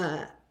the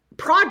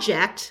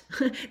project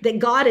that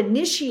God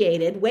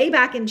initiated way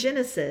back in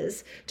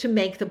Genesis to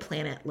make the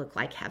planet look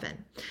like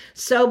heaven.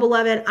 So,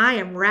 beloved, I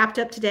am wrapped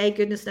up today.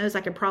 Goodness knows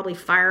I could probably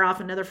fire off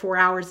another 4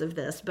 hours of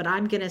this, but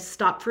I'm going to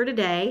stop for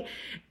today.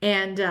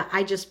 And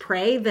I just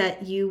pray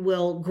that you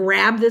will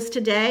grab this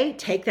today,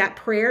 take that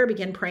prayer,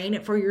 begin praying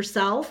it for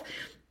yourself,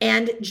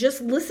 and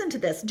just listen to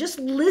this. Just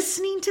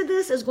listening to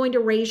this is going to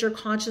raise your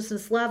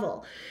consciousness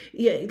level.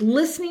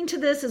 Listening to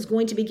this is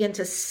going to begin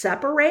to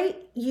separate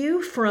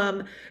you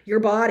from your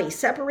body,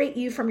 separate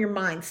you from your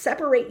mind,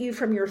 separate you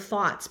from your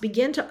thoughts.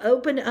 Begin to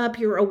open up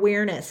your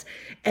awareness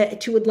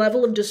to a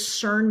level of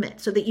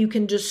discernment so that you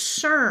can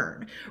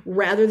discern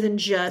rather than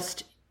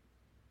just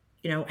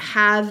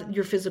have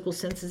your physical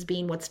senses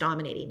being what's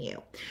dominating you.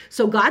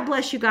 So God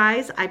bless you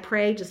guys. I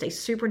pray just a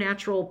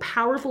supernatural,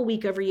 powerful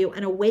week over you,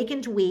 an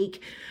awakened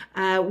week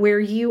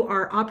where you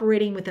are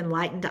operating with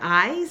enlightened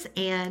eyes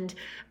and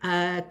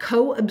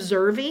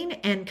co-observing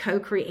and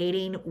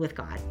co-creating with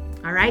God.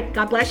 All right.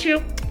 God bless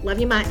you. Love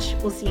you much.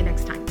 We'll see you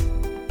next time.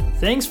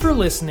 Thanks for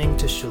listening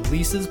to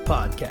Shalisa's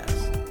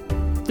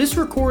podcast. This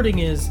recording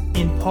is,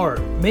 in part,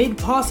 made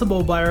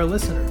possible by our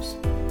listeners.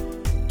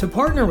 To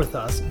partner with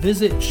us,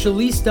 visit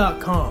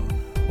Shalise.com,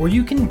 where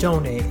you can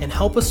donate and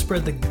help us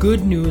spread the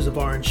good news of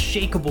our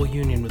unshakable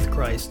union with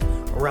Christ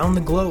around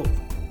the globe.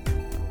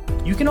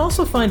 You can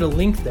also find a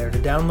link there to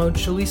download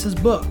Shalisa's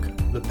book,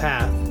 The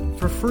Path,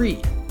 for free.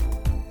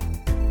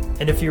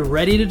 And if you're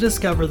ready to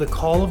discover the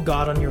call of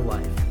God on your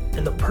life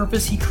and the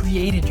purpose He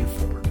created you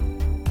for,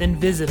 then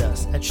visit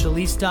us at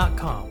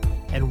Shalise.com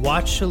and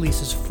watch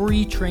Shalisa's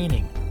free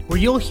training, where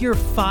you'll hear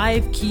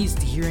 5 keys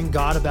to hearing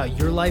God about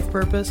your life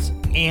purpose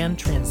and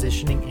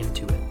transitioning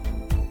into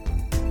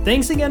it.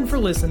 Thanks again for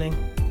listening.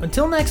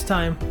 Until next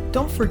time,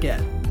 don't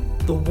forget,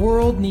 the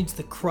world needs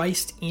the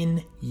Christ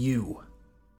in you.